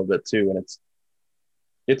about that a little bit too. And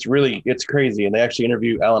it's crazy. And they actually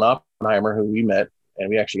interview Alan Oppenheimer, who we met and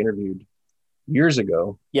we actually interviewed years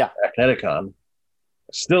ago. Yeah. At Kineticon.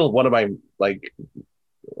 Still one of my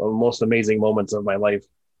most amazing moments of my life.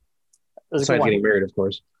 Besides getting married, of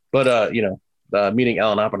course. But meeting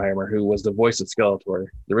Alan Oppenheimer, who was the voice of Skeletor,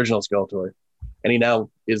 the original Skeletor, and he now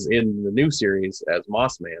is in the new series as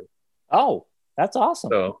Moss Man. Oh, that's awesome.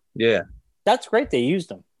 So yeah, that's great. They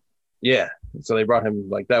used him. Yeah, so they brought him.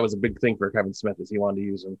 Like, that was a big thing for Kevin Smith, is he wanted to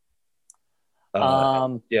use him.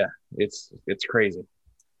 Yeah, it's crazy.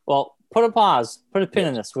 Well, put a pin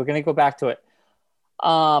in this. We're gonna go back to it.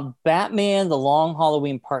 Batman: The Long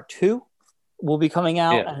Halloween Part 2 will be coming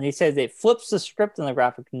out, and they said it flips the script in the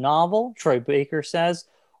graphic novel. Troy Baker says,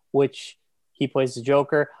 which he plays the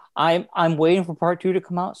Joker. I'm waiting for Part 2 to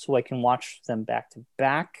come out so I can watch them back to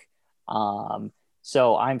back.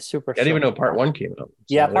 So I'm super. I didn't even know Part 1 came out. So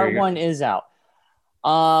yeah, Part 1 is out.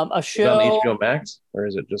 A show is it on HBO Max, or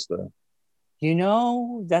is it just the?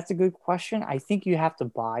 That's a good question. I think you have to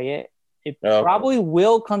buy it. It probably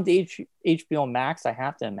will come to HBO Max, I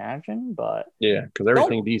have to imagine, but yeah, because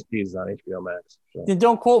everything DC is on HBO Max. So.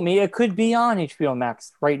 Don't quote me. It could be on HBO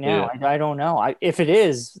Max right now. Yeah. I don't know. If it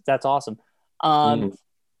is, that's awesome. A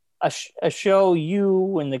show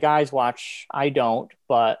you and the guys watch, I don't,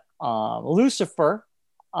 but Lucifer.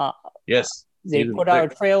 Yes. They put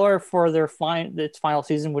out a trailer for its final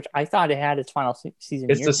season, which I thought it had its final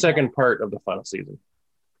season. It's the second part of the final season.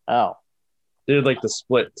 Oh. They did like the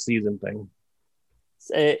split season thing.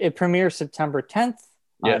 It premieres September 10th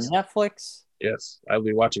on Netflix. Yes. I'll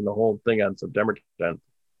be watching the whole thing on September 10th.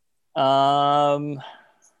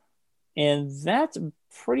 And that's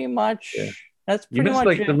pretty much Yeah. that's You pretty missed much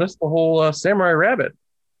like you it. missed the whole Samurai Rabbit.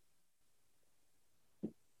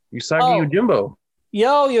 Usagi Oh, Yojimbo.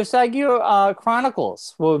 Yosagi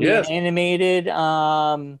Chronicles will be an Yes, animated.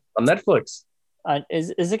 on Netflix. Is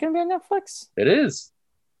it going to be on Netflix? It is.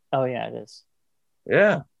 Oh yeah, it is.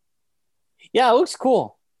 Yeah. Yeah, it looks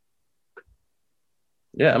cool.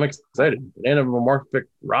 Yeah, I'm excited. An anamorphic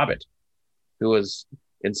rabbit who was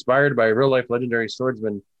inspired by real life legendary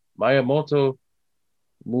swordsman Miyamoto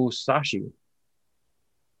Musashi.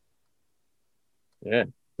 Yeah.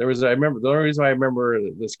 I remember the only reason I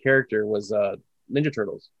remember this character was Ninja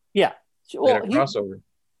Turtles. Yeah. They had Well, a crossover.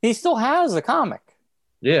 he still has a comic.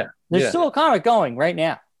 Yeah. There's Yeah. still a comic going right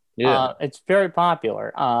now. Yeah. It's very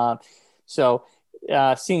popular. So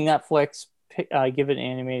seeing Netflix give it an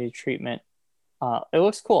animated treatment, it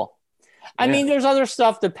looks cool. I Yeah. mean, there's other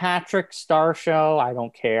stuff. The Patrick Star Show. I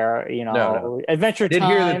don't care. No. Adventure I did Time.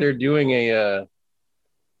 hear that they're doing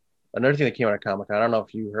another thing that came out of Comic Con. I don't know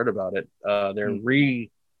if you heard about it. They're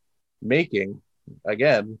remaking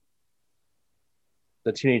again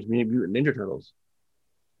the Teenage Mutant Ninja Turtles.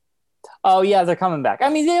 Oh yeah, they're coming back. I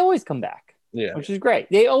mean, they always come back. Yeah. Which is great.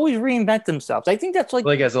 They always reinvent themselves. I think that's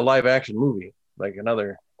Like as a live action movie, like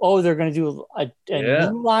another. Oh, they're going to do a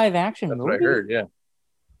new live action That's movie? what I heard. Yeah.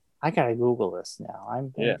 I gotta Google this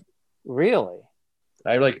now. Yeah. Really?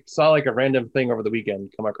 I saw like a random thing over the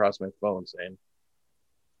weekend come across my phone saying.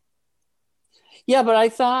 Yeah, but I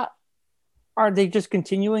thought, are they just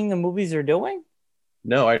continuing the movies they're doing?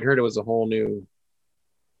 No, I'd heard it was a whole new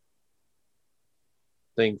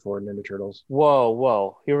thing for Ninja Turtles.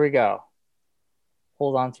 Whoa. Here we go.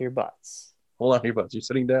 Hold on to your butts. Hold on to your butts. You're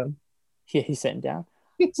sitting down? Yeah, he's sitting down.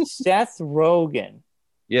 Seth Rogen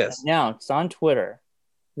announced on Twitter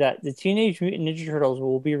that the Teenage Mutant Ninja Turtles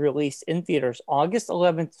will be released in theaters August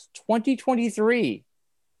 11th, 2023.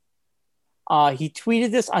 He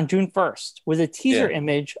tweeted this on June 1st with a teaser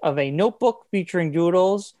image of a notebook featuring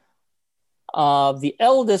doodles of the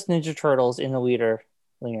eldest Ninja Turtles in the leader,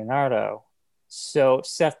 Leonardo. So,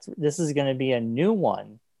 Seth, this is going to be a new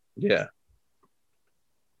one. Yeah.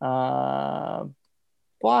 But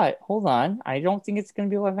hold on. I don't think it's going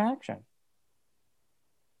to be live action.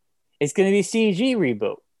 It's going to be CG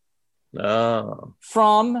reboot. Oh.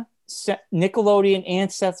 From Nickelodeon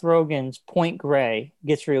and Seth Rogen's Point Grey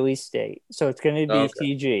gets release date. So it's going to be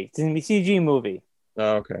CG. It's going to be CG movie.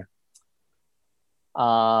 Oh, okay.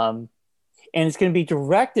 And it's going to be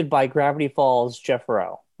directed by Gravity Falls Jeff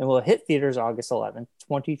Rowe and will hit theaters August 11th,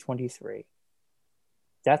 2023.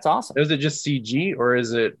 That's awesome. Is it just CG or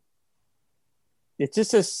is it? It's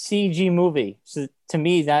just a CG movie. So to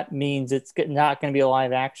me, that means it's not going to be a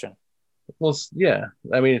live action. Well, yeah.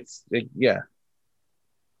 I mean, yeah.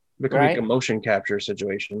 It could be like a motion capture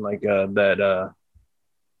situation, like that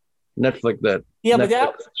Netflix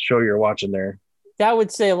show you're watching there. That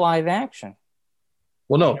would say live action.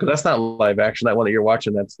 Well, no, because that's not live action. That one that you're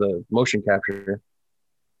watching, that's the motion capture.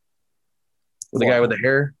 With the guy with the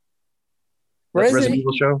hair. Resident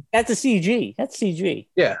Evil show. That's a CG. That's CG.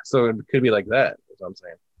 Yeah, so it could be like that. That's what I'm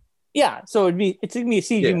saying. Yeah, so it's gonna be a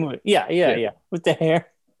CG movie. Yeah. With the hair.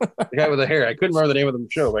 The guy with the hair. I couldn't remember the name of the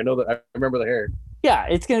show, but I know that I remember the hair. Yeah,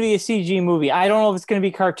 it's gonna be a CG movie. I don't know if it's gonna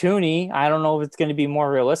be cartoony. I don't know if it's gonna be more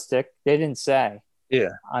realistic. They didn't say.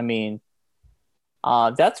 Yeah. I mean,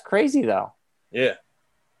 that's crazy though. Yeah.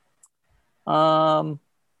 Awesome.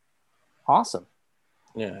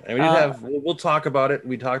 Yeah, and we'll talk about it.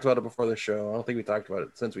 We talked about it before the show. I don't think we talked about it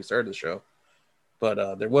since we started the show.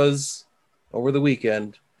 But there was, over the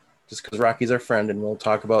weekend, just because Rocky's our friend, and we'll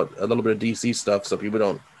talk about a little bit of DC stuff so people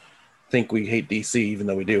don't think we hate DC, even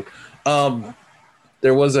though we do.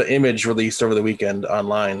 There was an image released over the weekend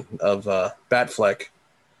online of Batfleck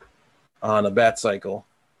on a bat cycle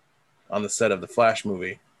on the set of the Flash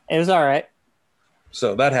movie. It was all right.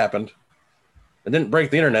 So that happened. It didn't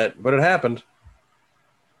break the internet, but it happened.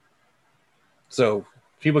 So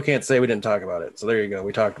people can't say we didn't talk about it. So there you go.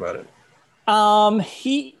 We talked about it. I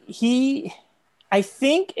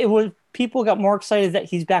think it was people got more excited that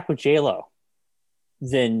he's back with J-Lo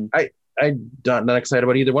than I'm not excited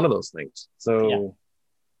about either one of those things. So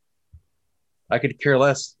I could care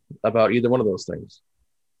less about either one of those things.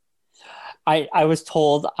 I was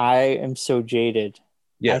told I am so jaded.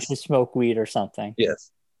 Yes. I should smoke weed or something.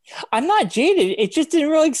 Yes. I'm not jaded. It just didn't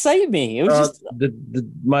really excite me. It was just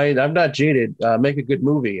I'm not jaded. Make a good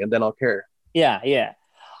movie and then I'll care. Yeah.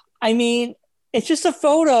 I mean, it's just a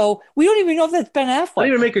photo. We don't even know if that's Ben Affleck. Don't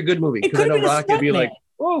even make a good movie. It could have been Rock would be like,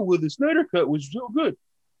 oh, well, the Snyder Cut was so good.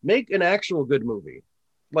 Make an actual good movie.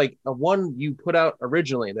 Like a one you put out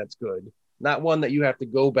originally that's good. Not one that you have to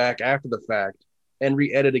go back after the fact and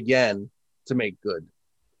re-edit again to make good.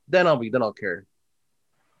 Then I'll care.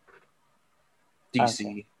 DC.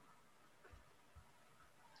 Okay.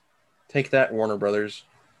 Take that, Warner Brothers.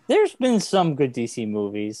 There's been some good DC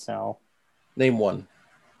movies, so Name one.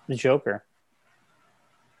 the Joker.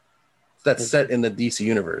 That's set in the DC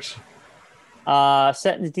universe.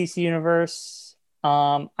 Set in the DC universe.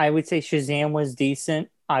 I would say Shazam was decent.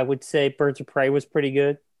 I would say Birds of Prey was pretty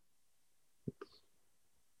good.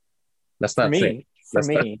 That's not saying. For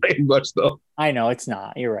me. Not saying much though. I know it's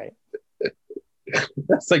not. You're right.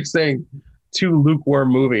 That's like saying two lukewarm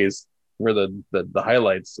movies were the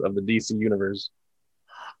highlights of the DC universe.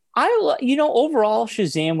 Overall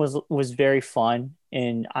Shazam was very fun,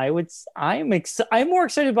 and I'm more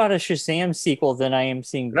excited about a Shazam sequel than I am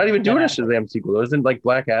seeing. They're not even doing a Shazam sequel. Isn't like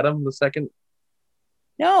Black Adam the second?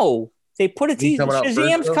 No, they put a teaser.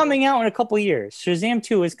 Shazam's first, coming out in a couple years. Shazam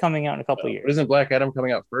 2 is coming out in a couple years. Isn't Black Adam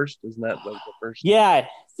coming out first? Isn't that like the first? Yeah,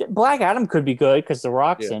 Black Adam could be good because The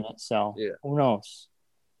Rock's in it. So who knows?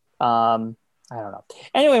 I don't know.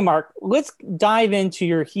 Anyway, Mark, let's dive into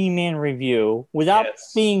your He-Man review without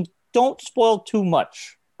don't spoil too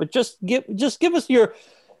much, but just give us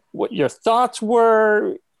what your thoughts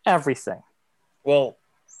were, everything. Well,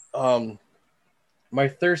 my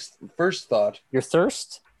thirst thought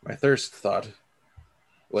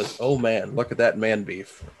was, oh man, look at that man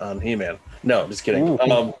beef on He-Man. No, just kidding.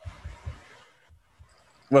 Well,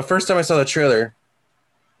 first time I saw the trailer,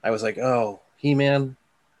 I was like, oh, He-Man.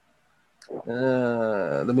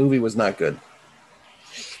 The movie was not good.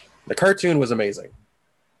 The cartoon was amazing.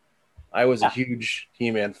 I was a huge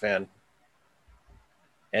He-Man fan.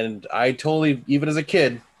 And I totally, even as a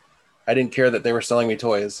kid, I didn't care that they were selling me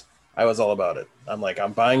toys. I was all about it. I'm like,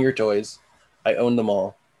 I'm buying your toys. I own them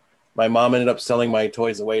all. My mom ended up selling my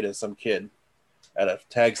toys away to some kid at a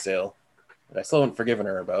tag sale. And I still haven't forgiven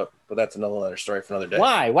her about, but that's another story for another day.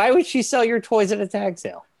 Why? Why would she sell your toys at a tag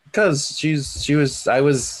sale? Because it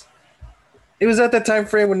was at that time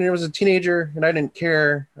frame when I was a teenager and I didn't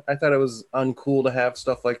care. I thought it was uncool to have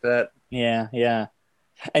stuff like that. Yeah.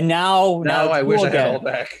 And now I wish I had it all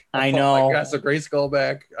back. I know. I got the Grayskull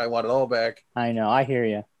back. I want it all back. I know. I hear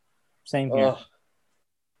you. Same here.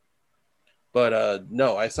 But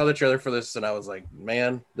no, I saw the trailer for this and I was like,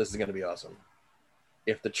 man, this is going to be awesome.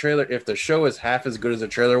 If the show is half as good as the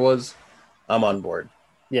trailer was, I'm on board.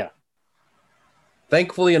 Yeah.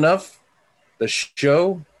 Thankfully enough, the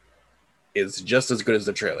show is just as good as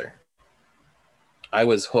the trailer. I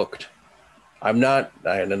was hooked.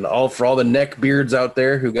 For all the neck beards out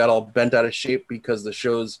there who got all bent out of shape because the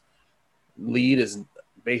show's lead is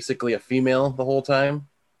basically a female the whole time.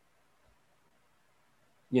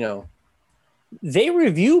 They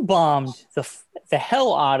review bombed the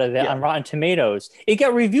hell out of it on Rotten Tomatoes. It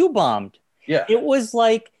got review bombed. Yeah. It was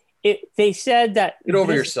like they said that get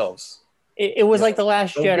over yourselves. It was like The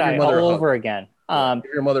Last Jedi all over again.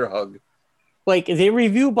 Give your mother a hug. Like they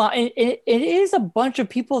review bomb. It is a bunch of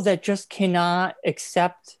people that just cannot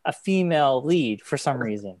accept a female lead for some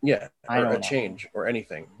reason. Yeah. Or a change or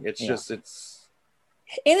anything. It's and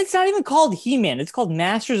it's not even called He-Man. It's called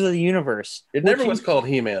Masters of the Universe. It never was called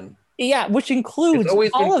He-Man. Yeah, which includes it's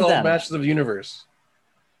always all been of called them. Masters of the Universe.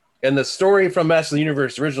 And the story from Masters of the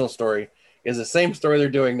Universe, the original story, is the same story they're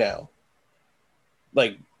doing now.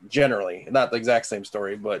 Like, generally. Not the exact same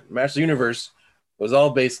story, but Masters of the Universe was all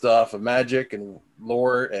based off of magic and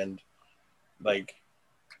lore and, like,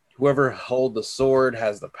 whoever hold the sword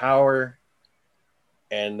has the power.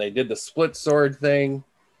 And they did the split sword thing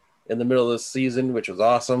in the middle of the season, which was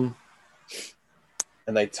awesome.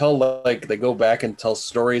 And they go back and tell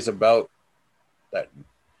stories about that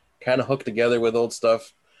kind of hooked together with old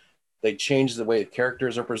stuff. They change the way the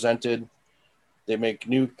characters are presented. They make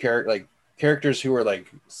new characters who are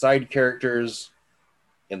like side characters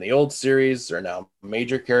in the old series are now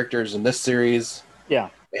major characters in this series. Yeah.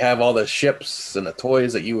 They have all the ships and the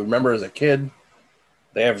toys that you remember as a kid.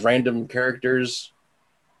 They have random characters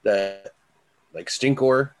that, like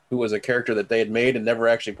Stinkor, who was a character that they had made and never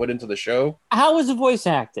actually put into the show. How was the voice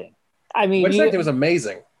acting? I mean, voice acting was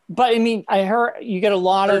amazing. But I mean, I heard you get a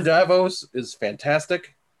lot of Davos is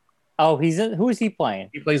fantastic. Oh, who is he playing?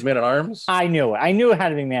 He plays Man at Arms. I knew it. I knew it had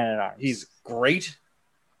to be Man at Arms. He's great.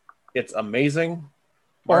 It's amazing.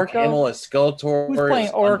 Orko? Mark Hamill as Skeletor. Who's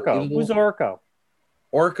playing Orko? Who's Orko?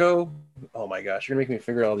 Orko. Oh my gosh, you're gonna make me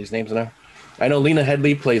figure out all these names now. I know Lena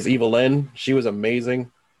Headey plays Evil-Lyn. She was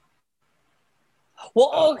amazing.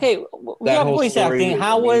 Well, okay. Without voice acting,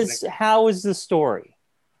 how was the story?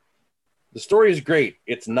 The story is great.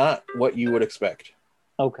 It's not what you would expect.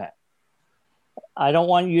 Okay. I don't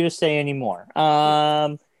want you to say any more.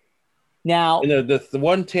 Now, And the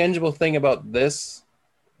one tangible thing about this,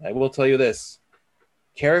 I will tell you this: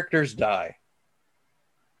 characters die.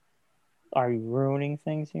 are you ruining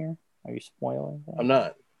things here? Are you spoiling I'm things?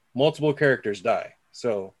 not. Multiple characters die.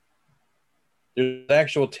 So there's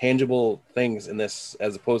actual tangible things in this,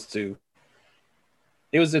 as opposed to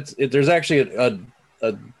there's actually a,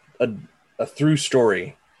 a, a through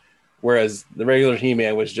story, whereas the regular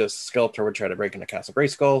He-Man was just Skeletor would try to break into Castle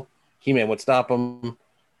Grayskull. He-Man would stop him.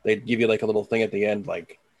 They'd give you like a little thing at the end,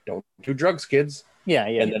 like "Don't do drugs, kids." Yeah,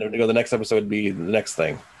 yeah. And then it would go, the next episode would be the next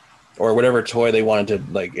thing, or whatever toy they wanted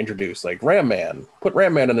to like introduce, like Ram Man. Put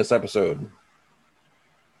Ram Man in this episode.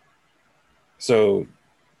 So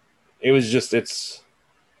it was just it's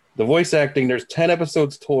the voice acting. There's 10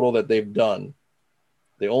 episodes total that they've done.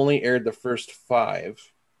 They only aired the first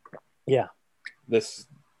 5. Yeah. This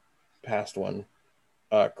past one.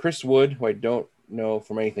 Chris Wood, who I don't know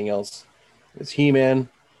from anything else, is He-Man.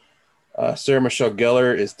 Sarah Michelle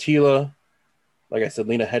Gellar is Teela. Like I said,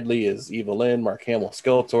 Lena Headey is Eva Lynn. Mark Hamill,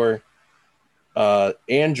 Skeletor.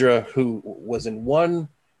 Andra, who was in one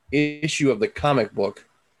issue of the comic book,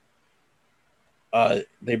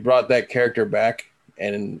 they brought that character back,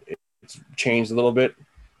 and it's changed a little bit.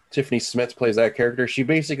 Tiffany Smith plays that character. She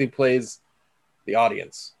basically plays the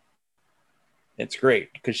audience. It's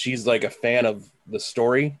great because she's like a fan of the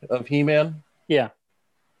story of He-Man. Yeah.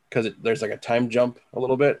 Because there's like a time jump a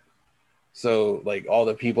little bit. So like all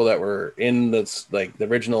the people that were in the like the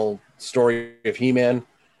original story of He-Man,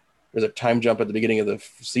 there's a time jump at the beginning of the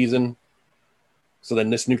season. So then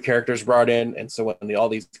this new character is brought in, and so when all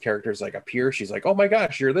these characters like appear, she's like, "Oh my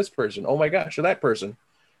gosh, you're this person! Oh my gosh, you're that person!"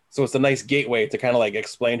 So it's a nice gateway to kind of like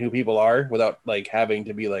explain who people are without like having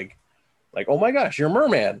to be like, "Oh my gosh, you're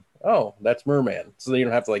Merman! Oh, that's Merman!" So then you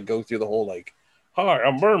don't have to like go through the whole like, "Hi,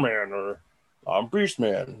 I'm Merman," or "I'm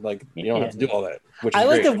Beastman." Like you don't have to do all that. Which is I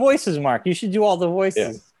like great. the voices, Mark. You should do all the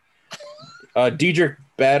voices. Yeah. Diedrich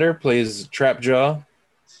Bader plays Trapjaw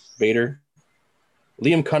Vader.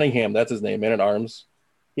 Liam Cunningham, that's his name, Man at Arms.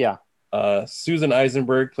 Yeah. Susan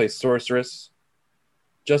Eisenberg plays Sorceress.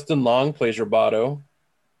 Justin Long plays Roboto.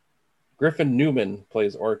 Griffin Newman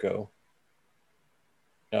plays Orko.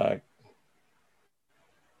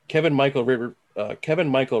 Kevin Michael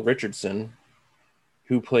Richardson,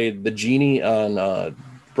 who played the genie on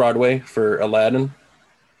Broadway for Aladdin,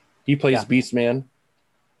 he plays Beastman.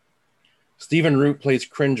 Stephen Root plays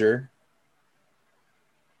Cringer.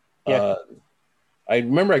 Yeah. I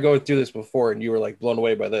remember I go through this before, and you were like blown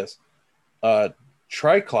away by this.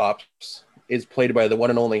 Triclops is played by the one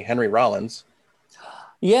and only Henry Rollins.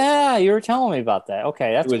 Yeah, you were telling me about that.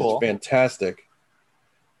 Okay, that's cool. It was fantastic.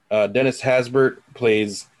 Dennis Hasbert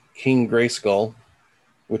plays King Grayskull,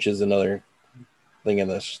 which is another thing in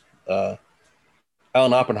this.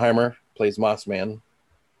 Alan Oppenheimer plays Mossman.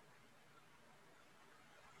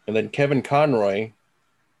 And then Kevin Conroy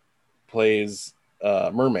plays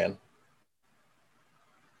Merman.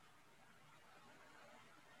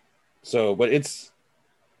 So, but it's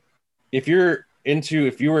if you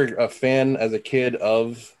were a fan as a kid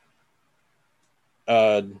of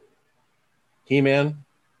He-Man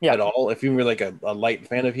at all, if you were like a light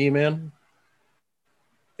fan of He-Man,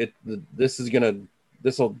 this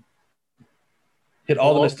will hit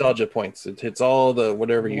all the nostalgia points. It hits all the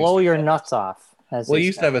whatever you blow your nuts off. Well, you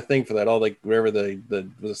used to have a thing for that, all like whatever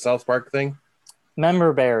the South Park thing.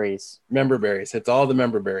 Member berries. Hits all the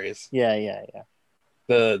member berries. Yeah.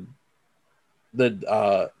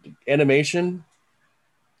 The animation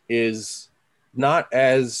is not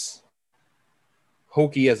as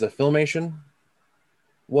hokey as the Filmation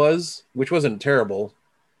was, which wasn't terrible.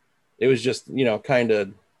 It was just, kind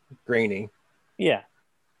of grainy. Yeah.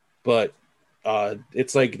 But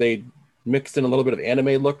it's like they mixed in a little bit of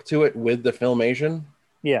anime look to it with the Filmation.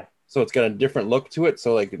 Yeah. So it's got a different look to it.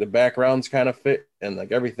 So like the backgrounds kind of fit, and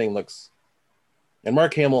like everything looks. And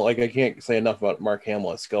Mark Hamill, like I can't say enough about Mark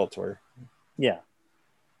Hamill as Skeletor. Yeah.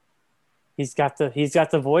 He's got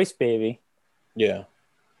the voice, baby. Yeah.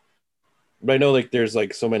 But I know like there's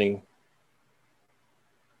like so many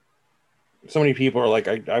people are like,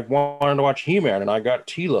 I wanted to watch He-Man and I got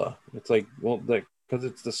Teela. It's like, well, because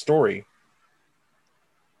it's the story.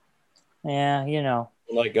 Yeah,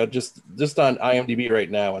 Like just on IMDb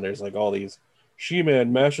right now, and there's like all these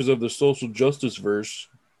She-Man Masters of the Social Justice Verse.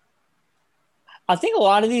 I think a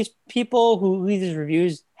lot of these people who read these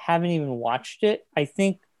reviews haven't even watched it. I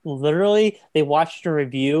think literally they watched a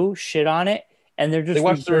review, shit on it, and they're just they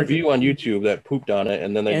watched the review on YouTube that pooped on it,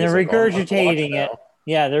 and then they're regurgitating it.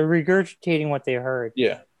 Yeah, they're regurgitating what they heard.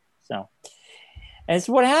 Yeah. So, and it's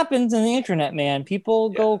what happens in the internet, man.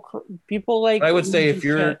 People like. I would say if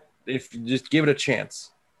you just give it a chance.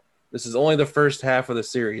 This is only the first half of the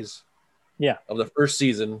series. Yeah. Of the first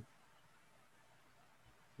season.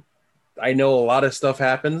 I know a lot of stuff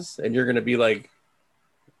happens, and you're going to be like,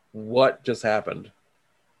 what just happened?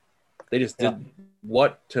 They just did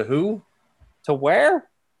what to who? To where?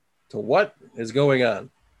 To what is going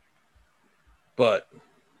on? But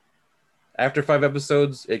after 5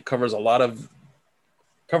 episodes, it covers a lot of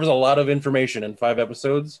information in 5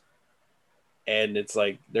 episodes. And it's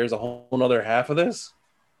like, there's a whole other half of this.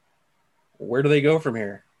 Where do they go from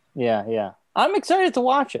here? Yeah. I'm excited to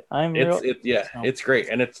watch it. It's great.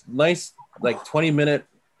 And it's nice, like 22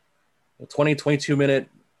 minute,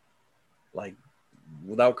 like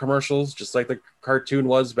without commercials, just like the cartoon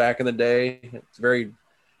was back in the day. It's very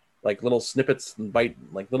like little snippets and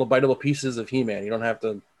little biteable pieces of He-Man. You don't have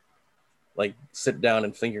to like sit down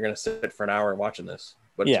and think you're going to sit for an hour watching this,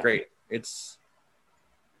 but it's great.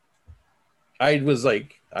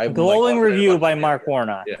 Glowing review by Mark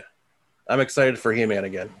Warnock. Yeah. I'm excited for He-Man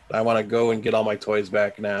again. I want to go and get all my toys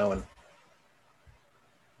back now and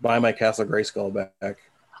buy my Castle Grayskull back.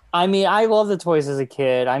 I mean, I love the toys as a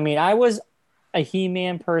kid. I mean, I was a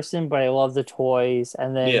He-Man person, but I love the toys.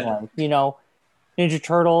 And then, Ninja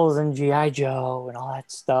Turtles and G.I. Joe and all that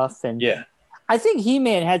stuff. And I think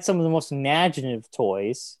He-Man had some of the most imaginative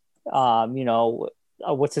toys.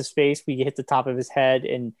 What's his face? We hit the top of his head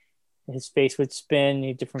and his face would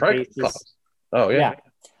spin, different faces. Oh, yeah.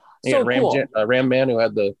 So cool. Ram Man who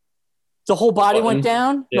had the whole body went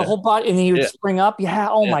down, the whole body, and he would spring up. Yeah.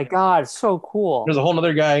 Oh my God. So cool. There's a whole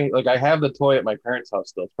other guy. Like I have the toy at my parents' house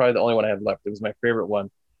still. It's probably the only one I have left. It was my favorite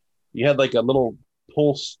one. You had like a little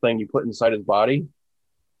pulse thing you put inside his body,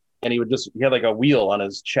 and he had like a wheel on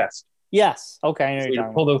his chest. Yes. Okay. So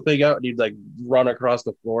you'd pull the thing out and he'd like run across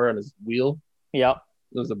the floor on his wheel. Yep.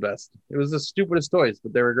 It was the best. It was the stupidest toys,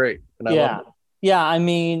 but they were great. And I loved it. Yeah, I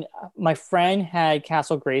mean, my friend had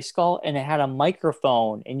Castle Grayskull, and it had a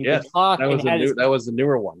microphone, and you could talk. That was the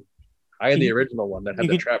newer one. I had the original one that had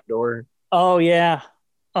the trap door. Oh yeah.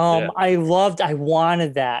 I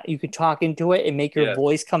wanted that. You could talk into it and make your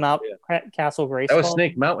voice come out. Castle Grayskull. That was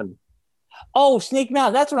Snake Mountain. Oh, Snake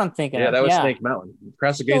Mountain. That's what I'm thinking. Yeah, that was Snake Mountain.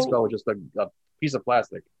 Castle Grayskull was just a piece of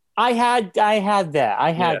plastic. I had that. I had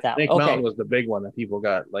that. Snake Mountain was the big one that people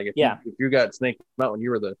got. Like if you got Snake Mountain,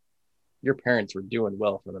 your parents were doing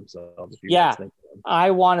well for themselves.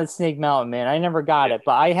 I wanted Snake Mountain, man. I never got it,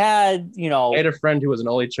 but I had, I had a friend who was an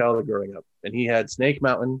only child growing up, and he had Snake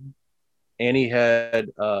Mountain, and he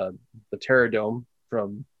had the Terror-Dome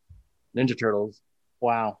from Ninja Turtles.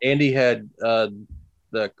 Wow. And he had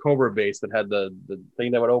the Cobra base that had the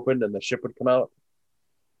thing that would open and the ship would come out.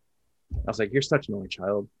 I was like, you're such an only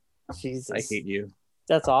child. Jesus. I hate you.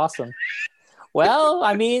 That's awesome. Well,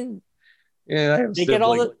 I mean, I have they get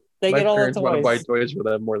all the toys. Want to buy toys for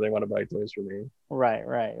them more than they want to buy toys for me. Right.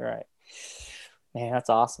 Man, that's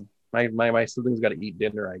awesome. My siblings got to eat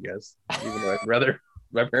dinner, I guess. Even though I'd rather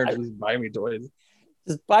my parents just buy me toys.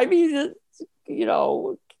 Just buy me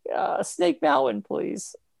Snake Mountain,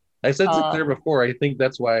 please. I said it there before. I think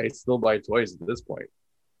that's why I still buy toys at this point.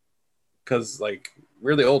 Because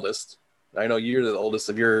we're the oldest. I know you're the oldest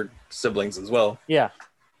of your siblings as well. Yeah.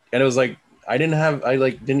 And it was like I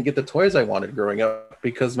didn't get the toys I wanted growing up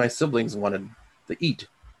because my siblings wanted to eat.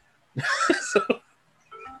 So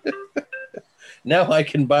now I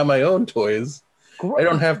can buy my own toys. Great. I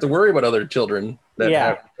don't have to worry about other children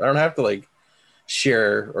I don't have to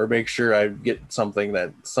share or make sure I get something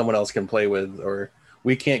that someone else can play with, or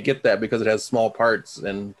we can't get that because it has small parts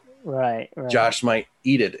and right. Josh might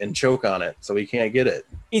eat it and choke on it, so we can't get it.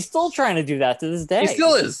 He's still trying to do that to this day. He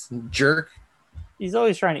still is, jerk. He's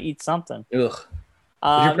always trying to eat something. Ugh.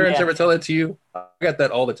 Did your parents ever tell that to you? I got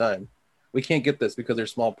that all the time. We can't get this because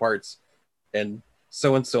there's small parts, and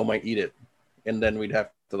so might eat it, and then we'd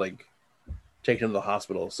have to take him to the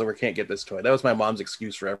hospital, so we can't get this toy. That was my mom's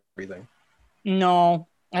excuse for everything. No,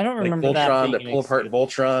 I don't remember Voltron, that pull apart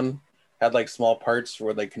Voltron had small parts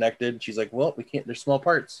where they connected. She's like, well, we can't. There's small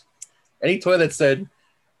parts. Any toy that said,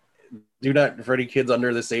 "Do not for any kids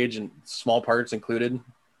under this age," and small parts included,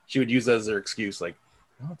 she would use that as their excuse. Like,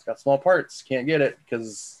 oh, it's got small parts, can't get it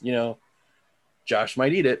because Josh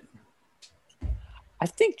might eat it. I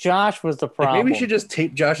think Josh was the problem. Maybe we should just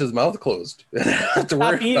tape Josh's mouth closed.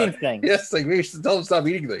 Stop eating things. Yes, maybe we should tell him to stop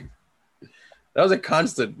eating things. That was a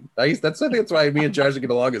constant. I think that's why me and Josh get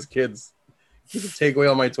along as kids. He could take away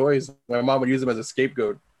all my toys. My mom would use them as a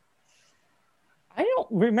scapegoat. I don't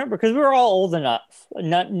remember because we were all old enough. We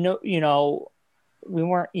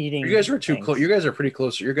weren't eating. You guys were too close. You guys are pretty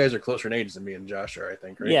close. You guys are closer in age than me and Josh are, I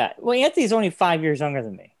think, right? Yeah. Well, Anthony's only 5 years younger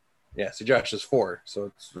than me. Yeah. So Josh is 4, so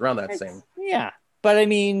it's around that same. Yeah, but I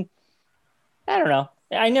mean, I don't know.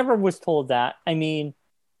 I never was told that. I mean,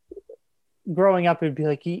 growing up, it'd be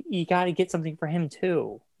like, you got to get something for him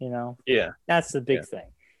too. You know, Yeah, that's the yeah. big thing.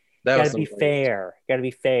 That Got was to be something. fair. Got to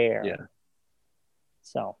be fair. Yeah.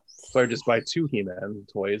 So I just buy 2 He-Man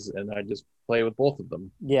toys and I just play with both of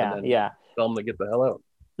them. yeah, and then yeah. Tell them to get the hell out.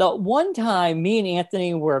 The one time, me and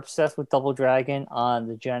Anthony were obsessed with Double Dragon on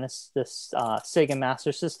the Genesis, Sega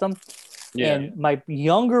Master System, Yeah. and my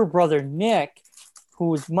younger brother Nick, who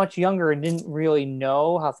was much younger and didn't really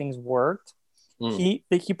know how things worked, he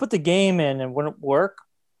put the game in and wouldn't work.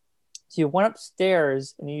 So he went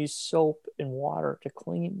upstairs and he used soap and water to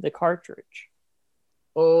clean the cartridge.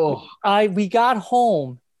 Oh, We got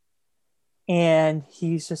home and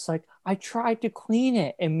he's just like, I tried to clean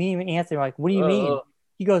it. And me and Anthony were like, what do you mean?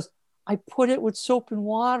 He goes, I put it with soap and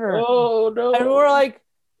water. Oh, no. And we're like,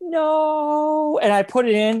 no. And I put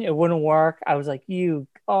it in, it wouldn't work. I was like,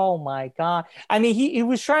 oh my God. I mean, he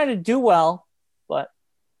was trying to do well, but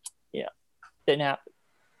yeah, didn't happen.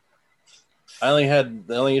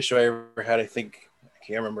 The only issue I ever had, I think, I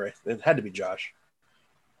can't remember. It had to be Josh.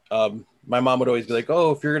 My mom would always be like,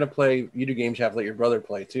 oh, if you're going to play video games, you have to let your brother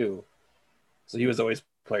play too. So he was always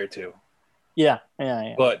player 2. Yeah.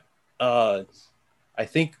 But I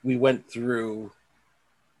think we went through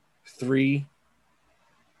 3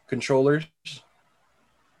 controllers.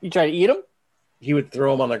 You try to eat them? He would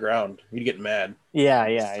throw them on the ground. He'd get mad. Yeah.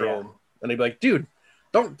 Them. And he'd be like, dude,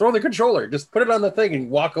 don't throw the controller. Just put it on the thing and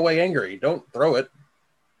walk away angry. Don't throw it.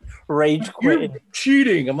 Rage quit. You're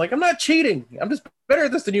cheating. I'm like, I'm not cheating. I'm just better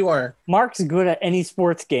at this than you are. Mark's good at any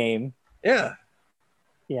sports game. Yeah.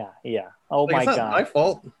 Yeah. Oh like, my it's not God. my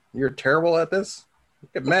fault. You're terrible at this.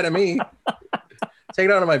 Get mad at me. Take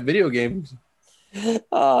it out of my video games.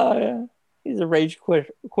 Yeah. He's a rage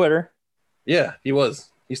quitter. Yeah, he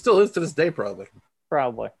was. He still is to this day, probably.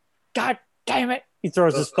 Probably. God damn it. He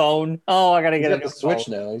throws his phone. Oh, I got to get a switch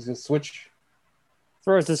now. He's going to switch.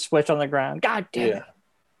 Throws his switch on the ground. God damn it.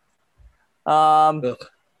 Ugh.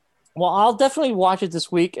 Well, I'll definitely watch it this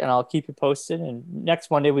week and I'll keep you posted. And next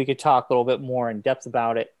Monday, we could talk a little bit more in depth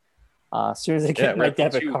about it. As soon as I get my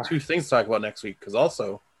debit card. 2 things to talk about next week, because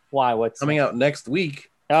also what's coming out next week?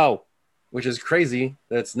 Oh, which is crazy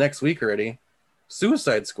that it's next week already.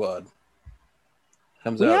 Suicide Squad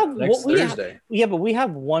comes out next Thursday. But we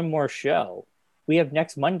have one more show. We have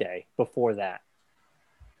next Monday before that.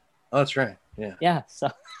 Oh, that's right. Yeah. Yeah.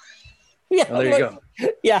 So. Yeah. Oh, there you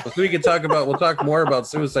go. Yeah. So we can we'll talk more about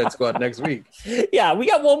Suicide Squad next week. Yeah, we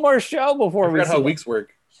got one more show before we. How weeks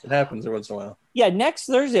work. It happens every once in a while. Yeah, next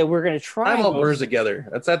Thursday we're gonna try. I'm all blurs together.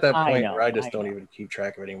 It's at that point where I just don't even keep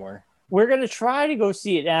track of it anymore. We're gonna try to go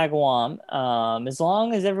see it in Agawam, as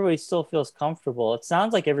long as everybody still feels comfortable. It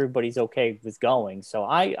sounds like everybody's okay with going, so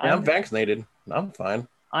I'm vaccinated. I'm fine.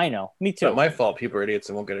 I know, me too. It's not my fault. People are idiots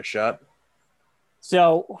and won't get a shot.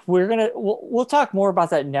 So we'll talk more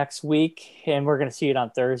about that next week, and we're gonna see it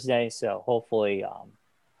on Thursday. So hopefully,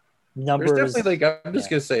 numbers. There's definitely I'm just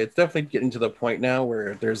gonna say it's definitely getting to the point now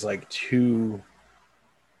where there's 2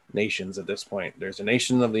 nations at this point. There's a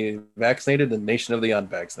nation of the vaccinated and a nation of the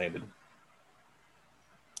unvaccinated.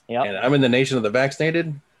 Yeah. And I'm in the nation of the vaccinated,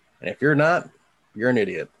 and if you're not, you're an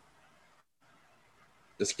idiot.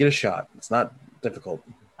 Just get a shot. It's not difficult.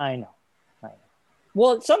 I know.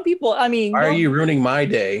 Well, some people, I mean... Why are you ruining my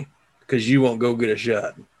day because you won't go get a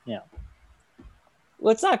shot? Yeah.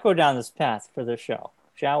 Let's not go down this path for the show,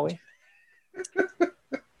 shall we?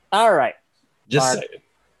 All right. Just Mark, saying.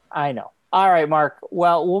 I know. All right, Mark.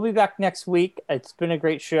 Well, we'll be back next week. It's been a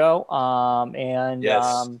great show.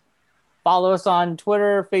 Follow us on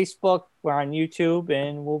Twitter, Facebook. We're on YouTube,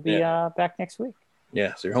 and we'll be back next week.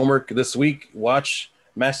 Yeah. So your homework this week, watch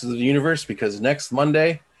Masters of the Universe, because next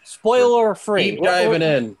Monday... Spoiler free. Deep diving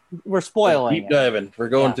in. We're spoiling. Deep diving. We're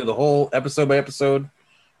going through the whole episode by episode,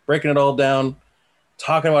 breaking it all down,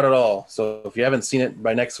 talking about it all. So if you haven't seen it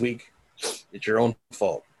by next week, it's your own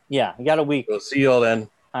fault. Yeah, you got a week. We'll see you all then.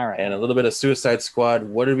 All right. And a little bit of Suicide Squad.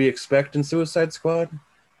 What did we expect in Suicide Squad?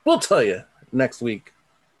 We'll tell you next week.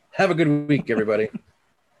 Have a good week, everybody.